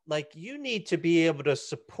amount, like, you need to be able to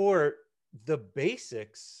support the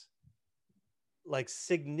basics like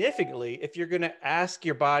significantly if you're going to ask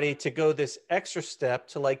your body to go this extra step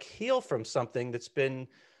to like heal from something that's been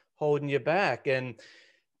holding you back. And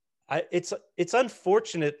it's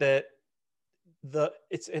unfortunate that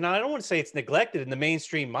and I don't want to say it's neglected in the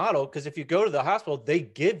mainstream model, because if you go to the hospital, they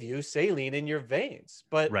give you saline in your veins,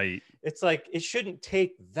 but Right. it's like, it shouldn't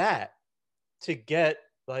take that to get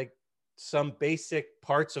like some basic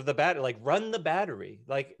parts of the battery, like run the battery.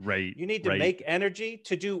 Like, Right. you need to make energy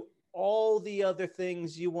to do all the other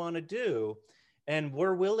things you want to do. And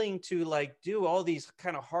we're willing to like do all these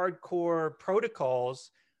kind of hardcore protocols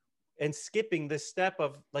and skipping this step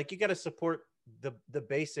of like, you got to support the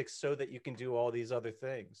basics so that you can do all these other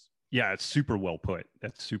things. Yeah, it's super well put.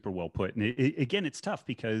 That's super well put. And again, it's tough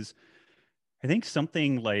because I think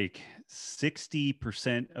something like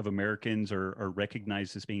 60% of Americans are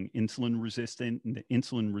recognized as being insulin resistant. And the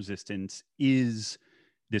insulin resistance is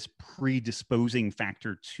this predisposing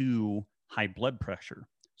factor to high blood pressure.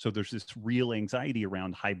 So there's this real anxiety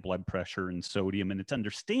around high blood pressure and sodium, and it's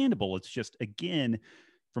understandable. It's just, again,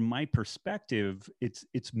 from my perspective, it's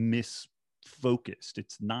misfocused.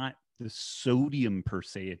 It's not the sodium per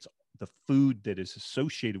se. It's the food that is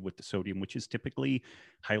associated with the sodium, which is typically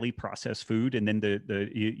highly processed food, and then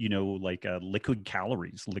the liquid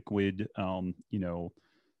calories, liquid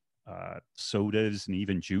sodas and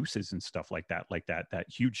even juices and stuff like that that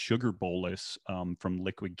huge sugar bolus from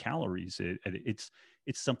liquid calories. It's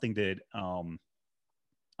something that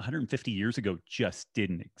 150 years ago just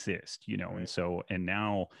didn't exist, right. And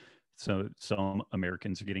now some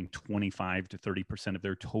Americans are getting 25 to 30% of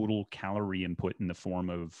their total calorie input in the form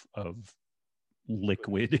of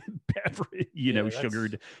liquid beverage,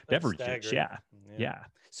 sugared beverages. Staggering. Yeah.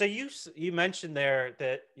 So you mentioned there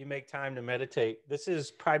that you make time to meditate. This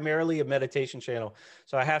is primarily a meditation channel.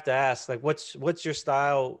 So I have to ask, like, what's your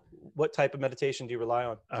style? What type of meditation do you rely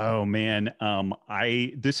on? Oh man.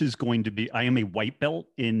 I am a white belt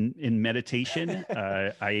in meditation.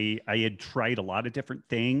 I had tried a lot of different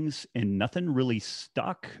things and nothing really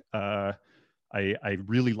stuck. I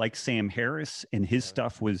really like Sam Harris, and his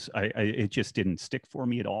stuff it just didn't stick for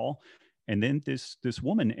me at all. And then this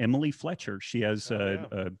woman, Emily Fletcher, she has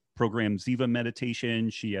a program, Ziva Meditation.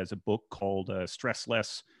 She has a book called Stress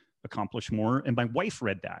Less, Accomplish More. And my wife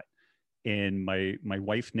read that. And my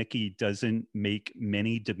wife, Nikki, doesn't make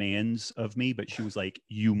many demands of me, but she was like,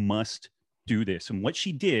 you must do this. And what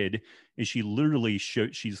she did is she literally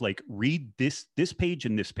she's like, read this page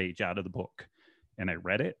and this page out of the book. And I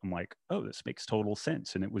read it. I'm like, oh, this makes total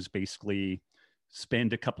sense. And it was basically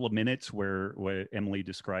spend a couple of minutes where Emily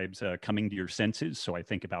describes coming to your senses. So I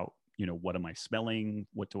think about, what am I smelling?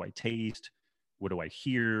 What do I taste? What do I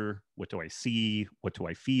hear? What do I see? What do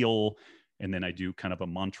I feel? And then I do kind of a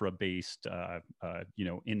mantra based,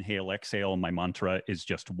 inhale, exhale. My mantra is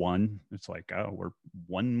just one. It's like, oh, we're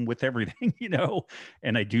one with everything,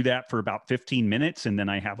 and I do that for about 15 minutes. And then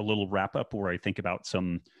I have a little wrap up where I think about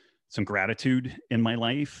some gratitude in my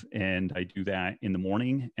life. And I do that in the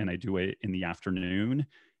morning and I do it in the afternoon.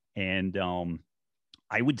 And,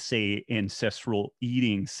 I would say ancestral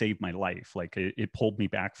eating saved my life. Like it pulled me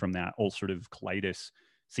back from that ulcerative colitis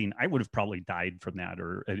scene. I would have probably died from that,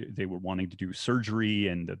 or they were wanting to do surgery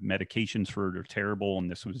and the medications for it are terrible.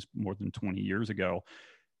 And this was more than 20 years ago.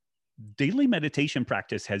 Daily meditation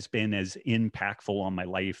practice has been as impactful on my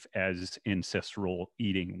life as ancestral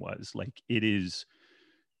eating was. Like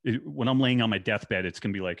when I'm laying on my deathbed, it's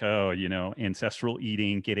going to be like, oh, ancestral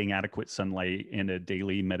eating, getting adequate sunlight, and a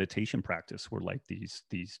daily meditation practice were like these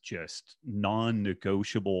just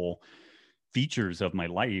non-negotiable features of my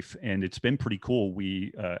life. And it's been pretty cool.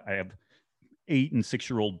 I have 8 and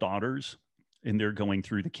 6-year-old daughters, and they're going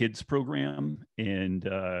through the kids program, and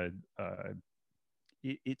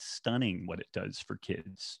it's stunning what it does for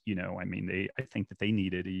kids. I think that they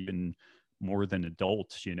need it even more than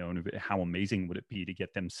adults, and how amazing would it be to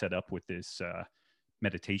get them set up with this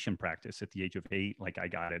meditation practice at the age of 8? Like I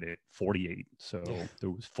got it at 48. So there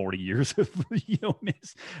was 40 years of,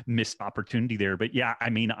 missed opportunity there. But yeah,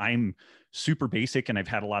 I'm super basic, and I've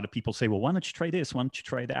had a lot of people say, well, why don't you try this? Why don't you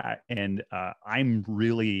try that? And I'm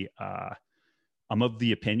really, I'm of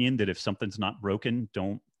the opinion that if something's not broken,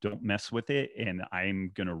 don't mess with it. And I'm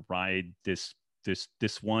going to ride this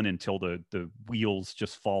one until the wheels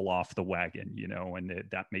just fall off the wagon, and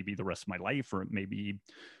that may be the rest of my life, or it may be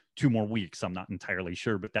 2 more weeks. I'm not entirely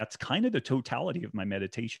sure, but that's kind of the totality of my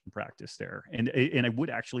meditation practice there. And I would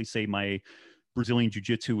actually say my Brazilian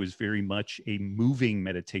Jiu-Jitsu is very much a moving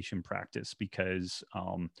meditation practice, because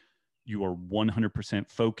you are 100%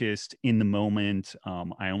 focused in the moment.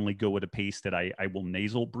 I only go at a pace that I will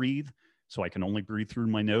nasal breathe. So I can only breathe through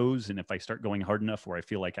my nose. And if I start going hard enough where I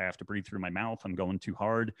feel like I have to breathe through my mouth, I'm going too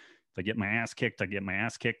hard. If I get my ass kicked, I get my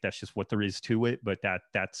ass kicked. That's just what there is to it. But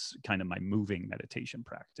that's kind of my moving meditation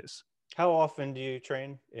practice. How often do you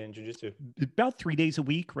train in jiu-jitsu? About 3 days a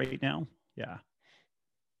week right now. Yeah.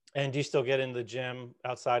 And do you still get in the gym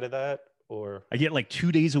outside of that? Or I get like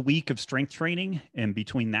 2 days a week of strength training, and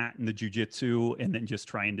between that and the jiu-jitsu, and then just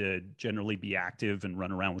trying to generally be active and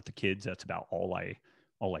run around with the kids, that's about all I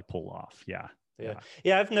pull off. Yeah.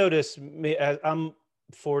 I've noticed I'm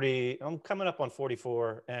 40, I'm coming up on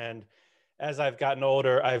 44. And as I've gotten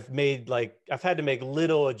older, I've had to make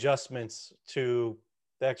little adjustments to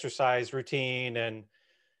the exercise routine. And,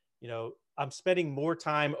 I'm spending more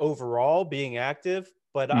time overall being active,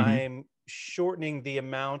 but I'm shortening the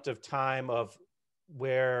amount of time of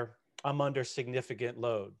where I'm under significant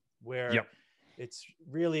load, where it's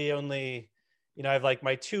really only, I have like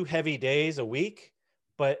my 2 heavy days a week.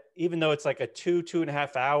 But even though it's like a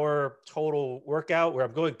 2.5 hour total workout where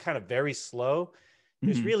I'm going kind of very slow,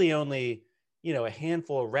 there's really only, a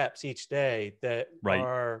handful of reps each day that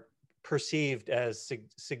are perceived as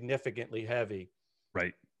significantly heavy.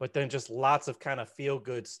 Right. But then just lots of kind of feel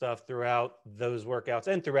good stuff throughout those workouts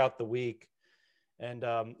and throughout the week. And,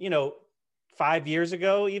 5 years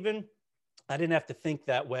ago, even I didn't have to think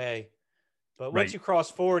that way. But once you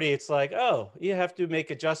cross 40, it's like, oh, you have to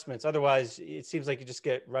make adjustments. Otherwise, it seems like you just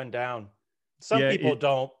get run down. Some people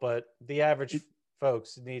don't, but the average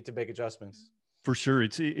folks need to make adjustments. For sure.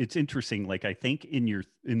 It's interesting. Like I think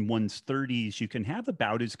in one's 30s, you can have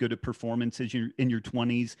about as good a performance as in your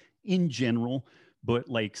 20s in general, but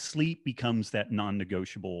like sleep becomes that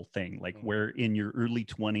non-negotiable thing. Like where in your early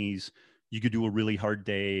 20s, you could do a really hard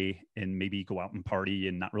day and maybe go out and party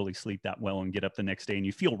and not really sleep that well and get up the next day and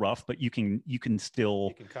you feel rough, but you can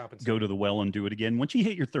still go to the well and do it again. Once you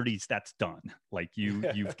hit your 30s, that's done. Like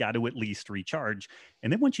you've got to at least recharge.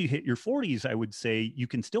 And then once you hit your 40s, I would say you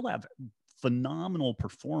can still have phenomenal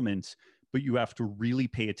performance, but you have to really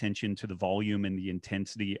pay attention to the volume and the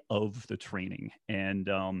intensity of the training. And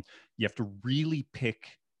you have to really pick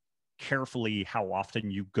carefully how often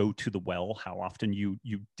you go to the well, how often you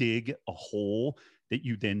dig a hole that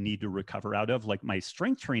you then need to recover out of. Like my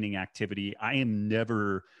strength training activity, I am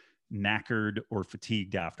never knackered or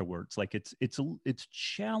fatigued afterwards. Like it's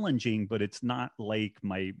challenging, but it's not like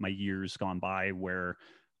my years gone by where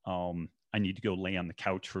I need to go lay on the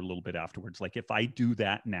couch for a little bit afterwards. Like if I do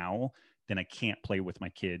that now, then I can't play with my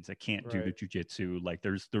kids. I can't do the jujitsu. Like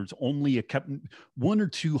there's only 1 or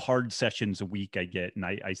 2 hard sessions a week I get, and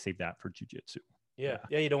I save that for jujitsu. Yeah.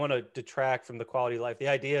 You don't want to detract from the quality of life. The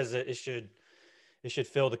idea is that it should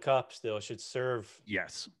fill the cup still. It should serve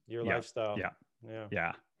Yes. your Yeah. lifestyle. Yeah. Yeah.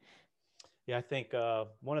 Yeah. Yeah. I think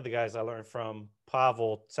one of the guys I learned from,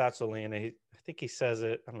 Pavel Tsatsouline, I think he says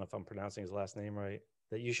it, I don't know if I'm pronouncing his last name right,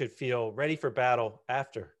 that you should feel ready for battle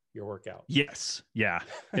after your workout. Yes. Yeah.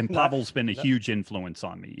 And Not, Pavel's been a huge influence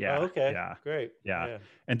on me. Yeah. oh, okay. Yeah. Great. Yeah. Yeah.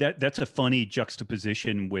 And that's a funny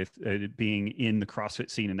juxtaposition with being in the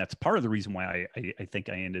CrossFit scene. And that's part of the reason why I think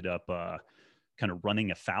I ended up kind of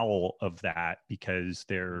running afoul of that, because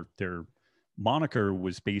their moniker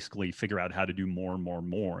was basically figure out how to do more and more and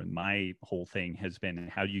more. And my whole thing has been,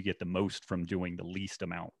 how do you get the most from doing the least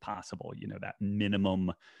amount possible? You know, that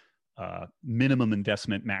minimum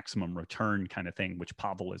investment, maximum return kind of thing, which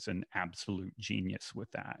Pavel is an absolute genius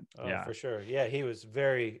with that. Oh, Yeah, for sure. Yeah, he was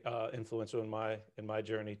very influential in my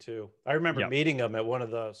journey too. I remember Yep. meeting him at one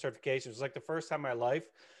of the certifications. It was like the first time in my life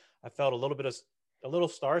I felt a little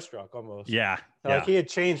starstruck almost. Yeah. Like he had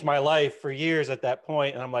changed my life for years at that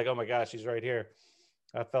point, and I'm like, oh my gosh, he's right here.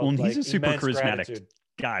 I felt Well, and like he's a super immense charismatic gratitude.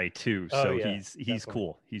 guy too. Oh, So yeah, he's definitely.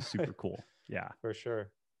 cool. He's super cool. Yeah. For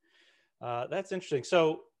sure. That's interesting.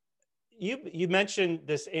 So you mentioned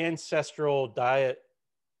this ancestral diet.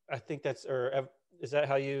 I think that's, or is that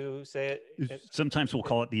how you say it? Sometimes we'll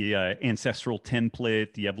call it the ancestral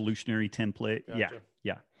template, the evolutionary template. Gotcha. Yeah.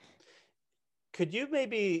 Yeah. Could you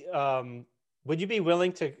maybe, would you be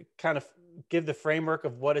willing to kind of give the framework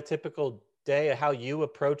of what a typical day, how you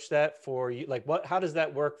approach that for you? Like how does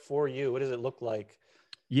that work for you? What does it look like?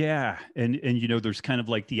 Yeah. And you know, there's kind of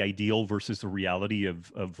like the ideal versus the reality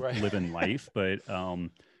of Right. living life. But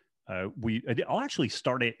I'll actually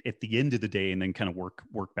start it at the end of the day and then kind of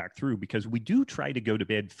work back through, because we do try to go to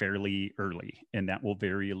bed fairly early, and that will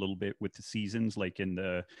vary a little bit with the seasons. Like in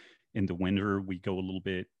the winter, we go to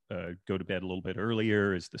bed a little bit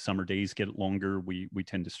earlier. As the summer days get longer, we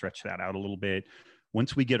tend to stretch that out a little bit.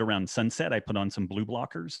 Once we get around sunset, I put on some blue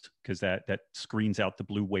blockers, because that screens out the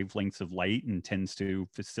blue wavelengths of light and tends to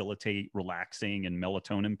facilitate relaxing and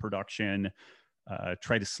melatonin production.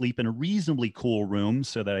 Try to sleep in a reasonably cool room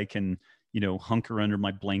so that I can, you know, hunker under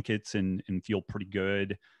my blankets and feel pretty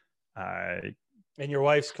good. And your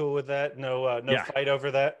wife's cool with that? No Yeah. fight over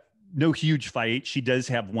that? No huge fight. She does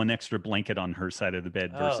have one extra blanket on her side of the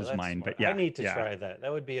bed versus mine. Smart. But yeah, I need to try that.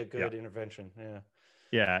 That would be a good intervention. Yeah.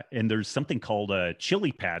 Yeah, and there's something called a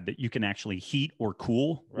chili pad that you can actually heat or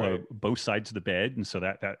cool both sides of the bed, and so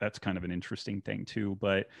that's kind of an interesting thing too.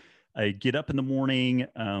 But I get up in the morning,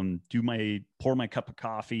 pour my cup of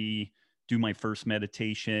coffee, do my first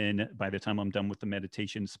meditation. By the time I'm done with the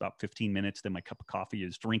meditation, it's about 15 minutes. Then my cup of coffee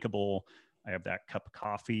is drinkable. I have that cup of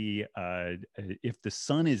coffee. If the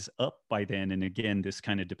sun is up by then, and again, this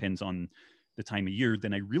kind of depends on the time of year,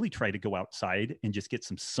 then I really try to go outside and just get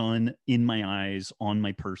some sun in my eyes, on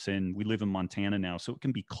my person. We live in Montana now, so it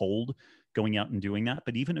can be cold going out and doing that.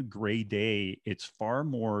 But even a gray day, it's far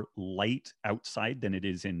more light outside than it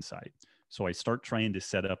is inside. So I start trying to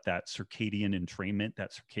set up that circadian entrainment,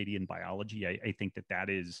 that circadian biology. I think that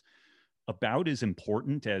is about as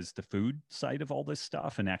important as the food side of all this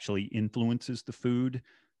stuff, and actually influences the food.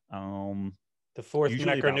 The fourth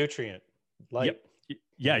macronutrient, light. Yep.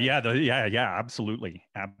 Yeah, absolutely.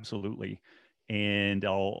 And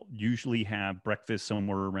I'll usually have breakfast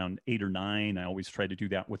somewhere around 8 or 9. I always try to do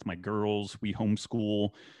that with my girls. We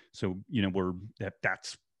homeschool, so you know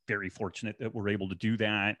that's very fortunate that we're able to do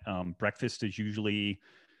that. Breakfast is usually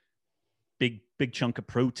big chunk of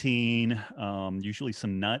protein, usually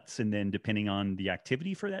some nuts, and then depending on the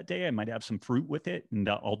activity for that day, I might have some fruit with it, and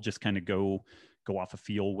I'll just kind of go off a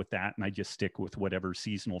feel with that, and I just stick with whatever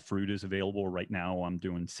seasonal fruit is available. Right now I'm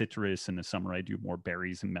doing citrus. In the summer I do more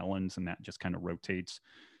berries and melons, and that just kind of rotates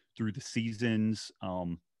through the seasons.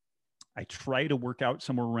 I try to work out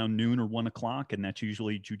somewhere around noon or 1 o'clock, and that's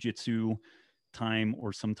usually jujitsu time,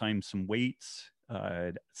 or sometimes some weights.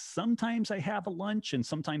 Sometimes I have a lunch and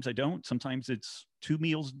sometimes I don't. Sometimes it's 2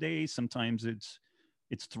 meals a day. Sometimes it's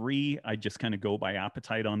 3. I just kind of go by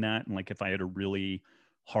appetite on that. And like if I had a really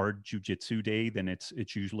hard jujitsu day, then it's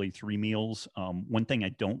usually 3 meals. One thing I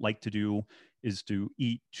don't like to do is to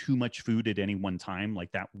eat too much food at any one time.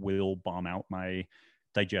 Like that will bomb out my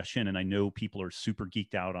digestion. And I know people are super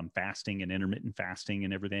geeked out on fasting and intermittent fasting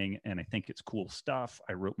and everything, and I think it's cool stuff.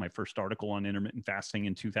 I wrote my first article on intermittent fasting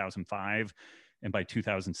in 2005. And by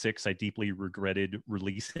 2006, I deeply regretted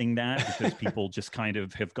releasing that, because people just kind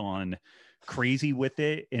of have gone crazy with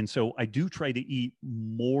it. And so I do try to eat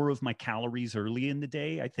more of my calories early in the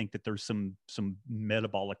day. I think that there's some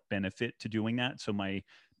metabolic benefit to doing that. So my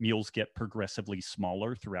meals get progressively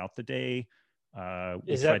smaller throughout the day.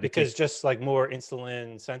 Is that because just like more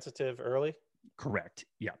insulin sensitive early? Correct.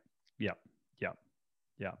 Yeah.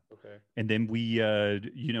 Yeah. Okay. And then we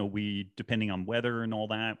depending on weather and all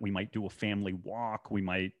that, we might do a family walk. We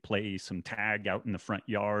might play some tag out in the front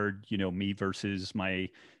yard, me versus my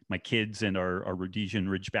kids and our Rhodesian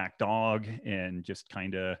Ridgeback dog, and just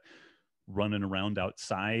kind of running around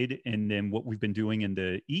outside. And then what we've been doing in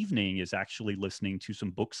the evening is actually listening to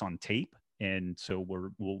some books on tape. And so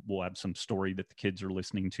we'll have some story that the kids are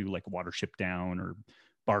listening to, like Watership Down or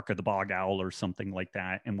Bark of the Bog Owl or something like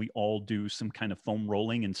that. And we all do some kind of foam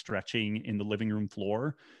rolling and stretching in the living room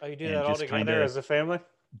floor, Oh, you do and that all just kind together of as a family?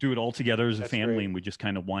 do it all together as a That's family. great. And we just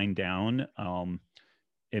kind of wind down.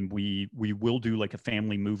 And we will do like a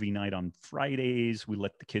family movie night on Fridays. We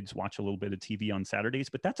let the kids watch a little bit of TV on Saturdays,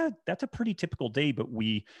 but that's a pretty typical day. But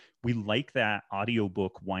we like that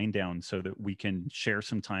audiobook wind down so that we can share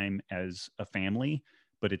some time as a family,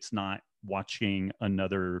 but it's not watching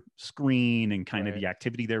another screen and kind of Right. the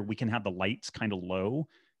activity there. We can have the lights kind of low.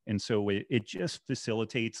 And so it just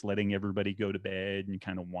facilitates letting everybody go to bed and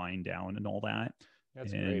kind of wind down and all that.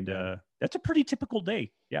 That's great, And man. that's a pretty typical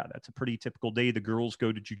day. Yeah, that's a pretty typical day. The girls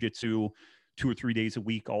go to jujitsu 2 or 3 days a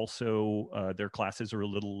week. Also, their classes are a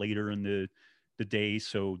little later in the day,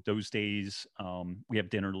 so those days we have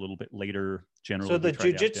dinner a little bit later. So Generally, we the try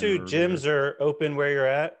to have dinner jujitsu earlier. gyms are open where you're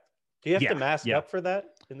at? Do you have to Yeah, mask yeah. up for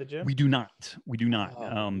that in the gym? We do not. We do not.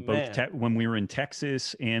 Oh, Both man. when we were in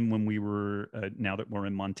Texas and when we were now that we're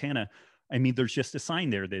in Montana. I mean, there's just a sign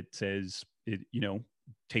there that says,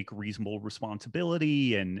 take reasonable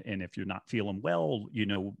responsibility, and if you're not feeling well,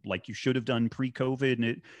 like you should have done pre-COVID.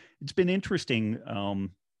 And it's been interesting.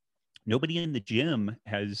 Nobody in the gym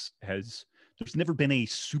has. There's never been a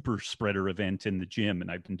super spreader event in the gym, and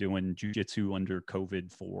I've been doing jujitsu under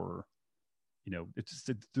COVID for it's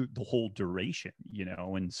the whole duration,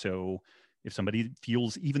 and so if somebody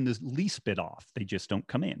feels even the least bit off, they just don't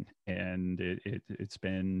come in, and it's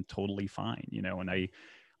been totally fine, and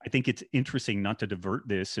I think it's interesting, not to divert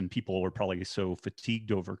this, and people are probably so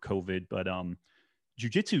fatigued over COVID, but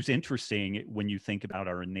jujitsu is interesting when you think about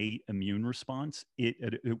our innate immune response.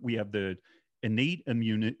 We have the innate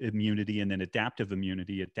immunity and then adaptive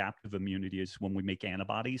immunity. Adaptive immunity is when we make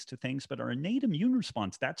antibodies to things, but our innate immune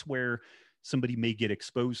response, that's where somebody may get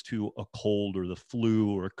exposed to a cold or the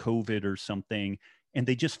flu or COVID or something, and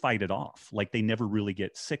they just fight it off. Like they never really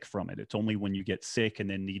get sick from it. It's only when you get sick and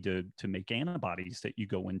then need to make antibodies that you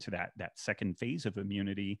go into that second phase of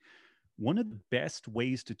immunity. One of the best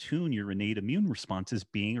ways to tune your innate immune response is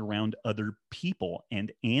being around other people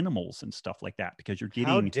and animals and stuff like that, because you're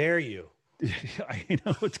How getting dare you? I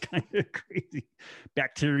know, it's kind of crazy.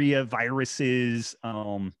 Bacteria, viruses,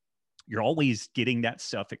 you're always getting that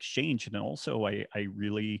stuff exchanged. And also I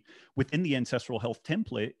really, within the ancestral health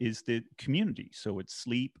template is the community. So it's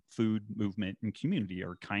sleep, food, movement, and community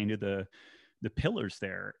are kind of the pillars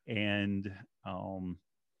there. And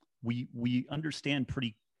we understand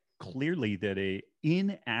pretty clearly that a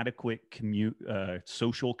inadequate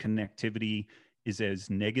social connectivity is as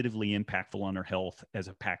negatively impactful on our health as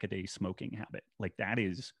a pack-a-day smoking habit. Like that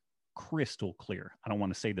is crystal clear. I don't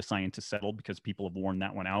want to say the science is settled because people have worn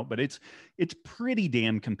that one out, but it's pretty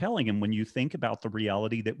damn compelling. And when you think about the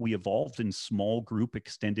reality that we evolved in small group,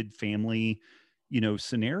 extended family,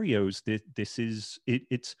 scenarios, that this is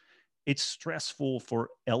it's stressful for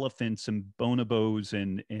elephants and bonobos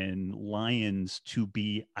and lions to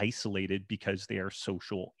be isolated because they are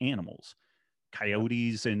social animals.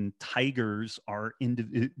 Coyotes and tigers are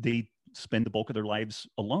they spend the bulk of their lives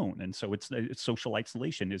alone, and so it's social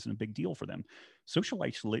isolation isn't a big deal for them. Social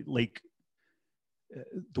isolate, like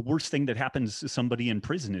the worst thing that happens to somebody in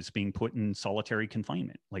prison is being put in solitary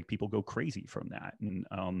confinement. Like people go crazy from that,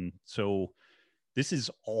 and so this is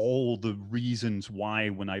all the reasons why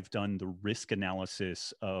when I've done the risk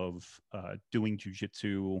analysis of doing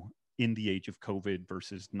jujitsu in the age of COVID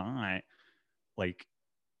versus not, like,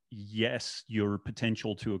 yes, your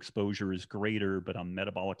potential to exposure is greater, but I'm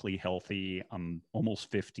metabolically healthy. I'm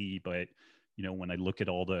almost 50, but when I look at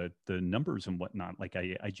all the numbers and whatnot, like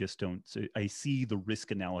I just don't, I see the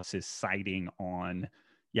risk analysis siding on,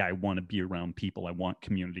 yeah, I want to be around people. I want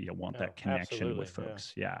community. I want that connection with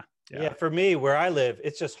folks. Yeah. Yeah. For me, where I live,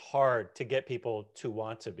 it's just hard to get people to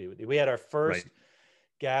want to be with you. We had our first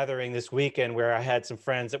gathering this weekend where I had some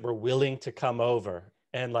friends that were willing to come over,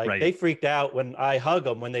 and like they freaked out when I hug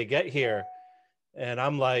them when they get here, and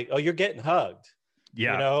I'm like, oh, you're getting hugged,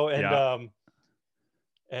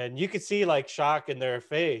 and you could see like shock in their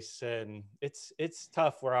face. And it's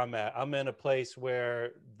tough where I'm at. I'm in a place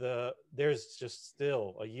where there's just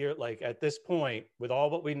still a year, like at this point with all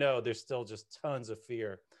what we know, there's still just tons of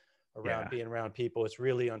fear around being around people. It's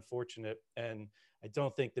really unfortunate, and I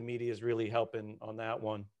don't think the media is really helping on that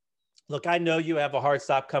one. Look, I know you have a hard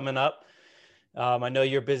stop coming up. I know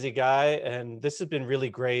you're a busy guy, and this has been really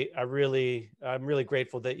great. I'm really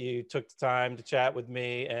grateful that you took the time to chat with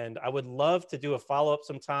me, and I would love to do a follow-up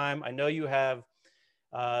sometime. I know you have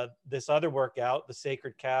this other workout, the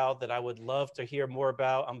Sacred Cow, that I would love to hear more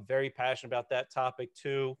about. I'm very passionate about that topic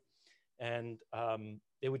too, and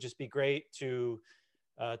it would just be great to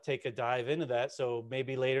take a dive into that. So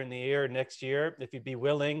maybe later in the year, next year, if you'd be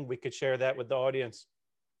willing, we could share that with the audience.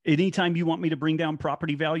 Anytime you want me to bring down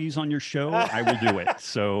property values on your show, I will do it.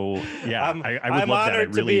 So yeah, I would I'm love that. I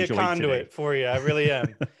honored to really be a enjoyed conduit today. for you. I really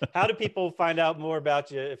am. How do people find out more about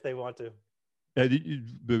you if they want to?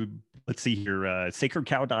 Let's see here.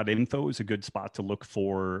 Sacredcow.info is a good spot to look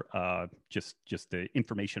for just the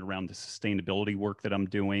information around the sustainability work that I'm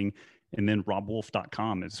doing. And then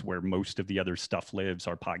robbwolf.com is where most of the other stuff lives,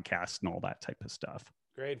 our podcast and all that type of stuff.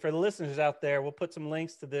 Great. For the listeners out there, we'll put some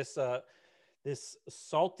links to this this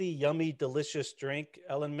salty, yummy, delicious drink,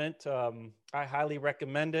 Element. I highly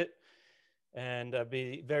recommend it, and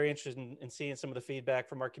be very interested in seeing some of the feedback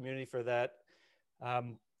from our community for that.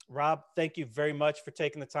 Robb, thank you very much for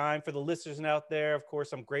taking the time. For the listeners out there, of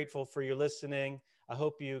course, I'm grateful for your listening. I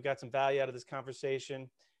hope you got some value out of this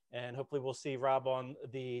conversation, and hopefully we'll see Robb on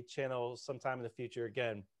the channel sometime in the future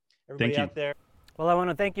again. Everybody out there. Well, I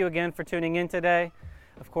want to thank you again for tuning in today.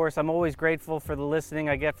 Of course, I'm always grateful for the listening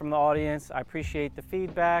I get from the audience. I appreciate the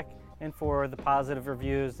feedback and for the positive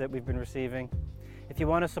reviews that we've been receiving. If you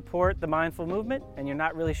want to support the Mindful Movement and you're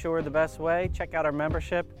not really sure the best way, check out our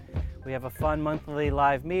membership. We have a fun monthly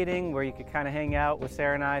live meeting where you can kind of hang out with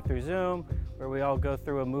Sarah and I through Zoom, where we all go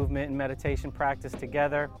through a movement and meditation practice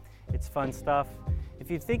together. It's fun stuff.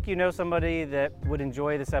 If you think you know somebody that would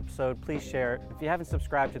enjoy this episode, please share it. If you haven't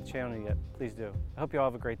subscribed to the channel yet, please do. I hope you all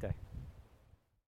have a great day.